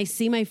in and I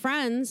see my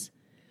friends,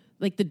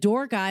 like the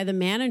door guy, the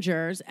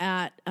managers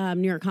at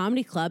New York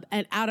Comedy Club,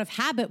 and out of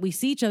habit, we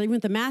see each other even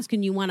with the mask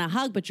and you want to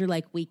hug, but you're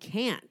like, we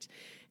can't.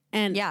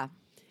 And Yeah.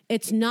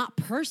 it's not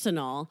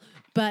personal,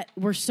 but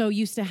we're so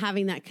used to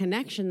having that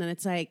connection that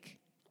it's like,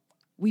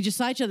 we just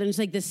saw each other and it's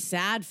like this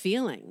sad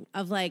feeling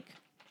of like,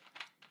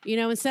 you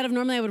know, instead of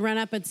normally I would run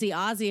up and see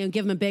Ozzy and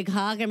give him a big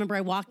hug. I remember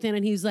I walked in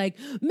and he was like,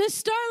 Miss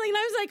Starling. And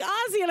I was like,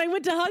 Ozzy. And I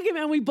went to hug him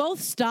and we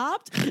both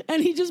stopped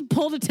and he just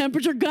pulled a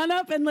temperature gun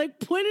up and like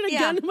pointed a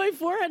gun to my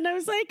forehead. And I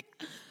was like,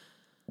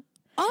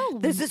 oh,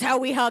 This is how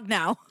we hug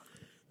now.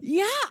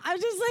 yeah. I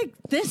was just like,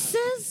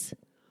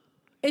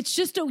 it's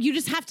just, you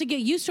just have to get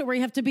used to it where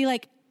you have to be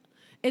like,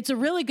 it's a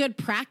really good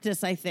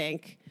practice, I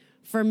think,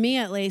 for me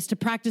at least, to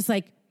practice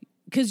like,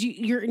 because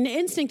your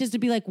instinct is to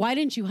be like, why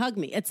didn't you hug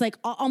me? It's like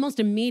almost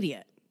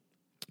immediate.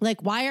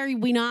 Like, why are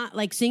we not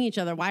like seeing each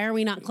other? Why are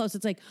we not close?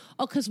 It's like,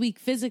 oh, because we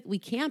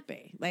can't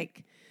be.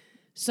 Like,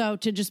 so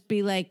to just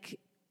be like,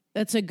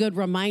 that's a good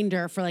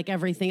reminder for like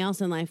everything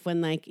else in life when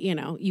like, you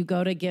know, you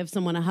go to give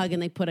someone a hug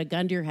and they put a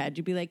gun to your head,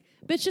 you'd be like,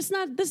 bitch, this is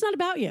not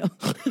about you.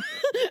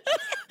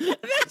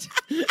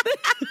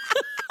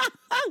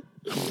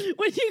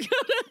 When you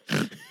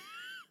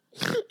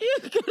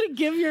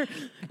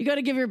go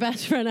to give your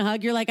best friend a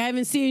hug, you're like, I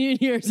haven't seen you in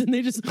years, and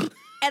they just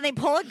And they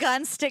pull a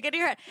gun, stick it in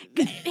your head.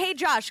 Hey,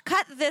 Josh,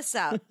 cut this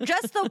out.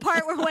 Just the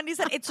part where Wendy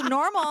said it's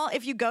normal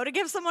if you go to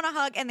give someone a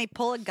hug and they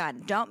pull a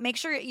gun. Make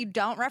sure you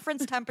don't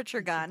reference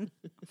temperature gun.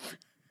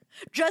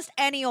 Just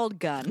any old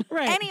gun.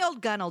 Right. Any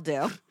old gun will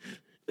do.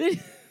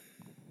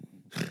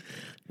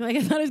 like,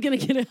 I thought I was gonna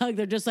get a hug.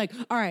 They're just like,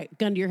 all right,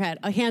 gun to your head.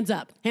 Hands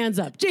up.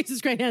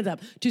 Jesus Christ, hands up.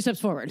 2 steps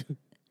forward.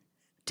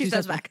 2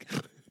 steps back.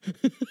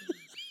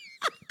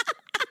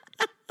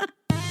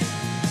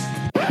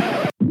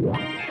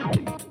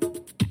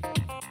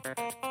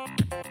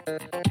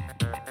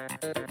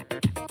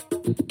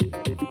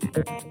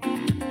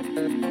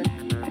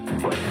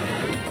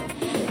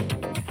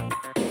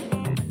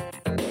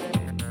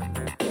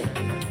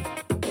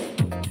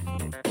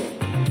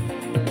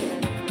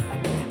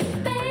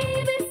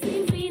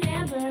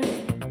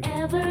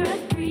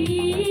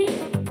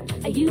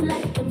 You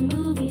like the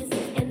movies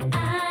and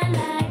I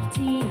like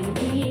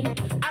TV.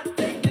 I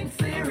take things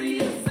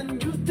serious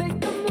and you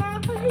take them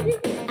light.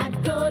 I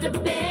go to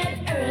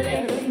bed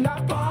early and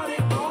I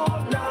party all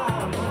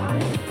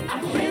night.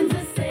 Our friends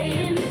are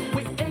saying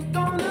we ain't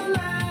gonna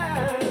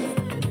last,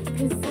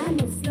 'cause I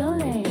move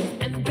slowly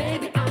and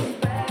baby I'm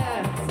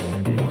fast.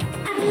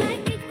 I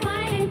like it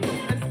quiet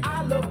and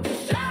I love to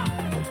shout,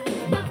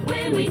 but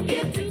when we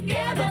get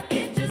together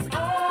it just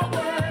all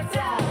works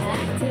out.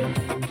 I take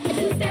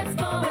 2 steps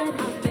forward,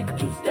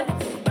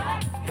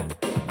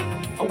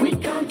 we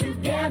come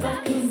together,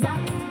 'cause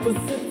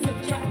opposites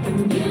attract,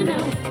 and you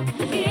know,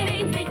 it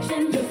ain't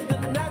fiction, just a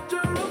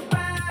natural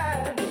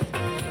fact.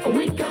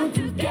 We come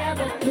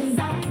together, 'cause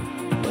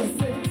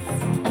opposites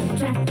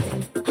attract.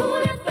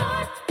 Who'd have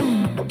thought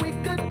we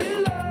could be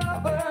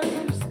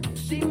lovers?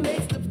 She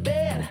makes the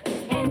bed,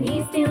 and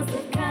he steals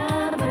the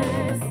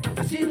covers.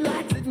 She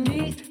likes it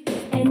neat,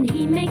 and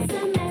he makes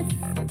a mess.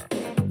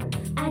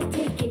 I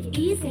take it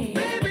easy,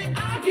 baby,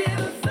 I get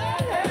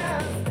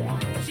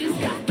obsessed. She's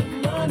got the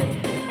money,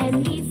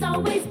 and he's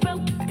always broke.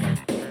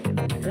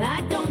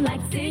 I don't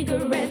like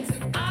cigarettes,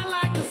 I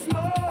like to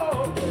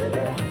smoke.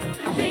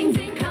 Things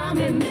in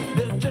common,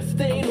 there just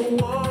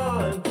ain't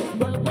one.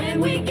 But when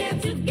we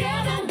get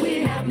together,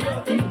 we have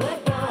nothing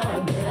but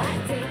fun. I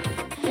take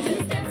 2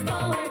 steps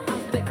forward, I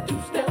take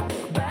 2 steps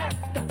back.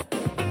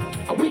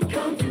 We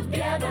come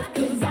together,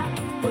 'cause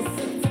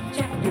opposites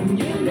attract, and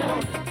you know,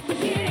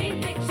 it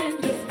ain't fiction,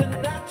 just a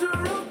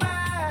natural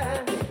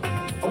fact.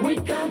 We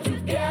come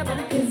together,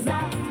 'cause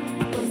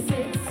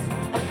opposites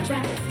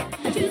attract.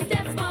 2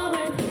 steps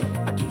forward,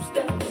 2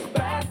 steps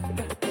back.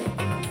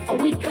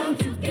 We come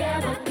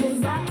together,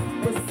 'cause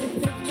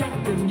opposites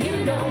attract, and you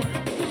know,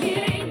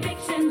 it ain't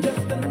fiction,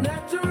 just a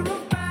natural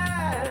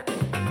fact.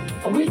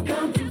 We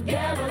come together.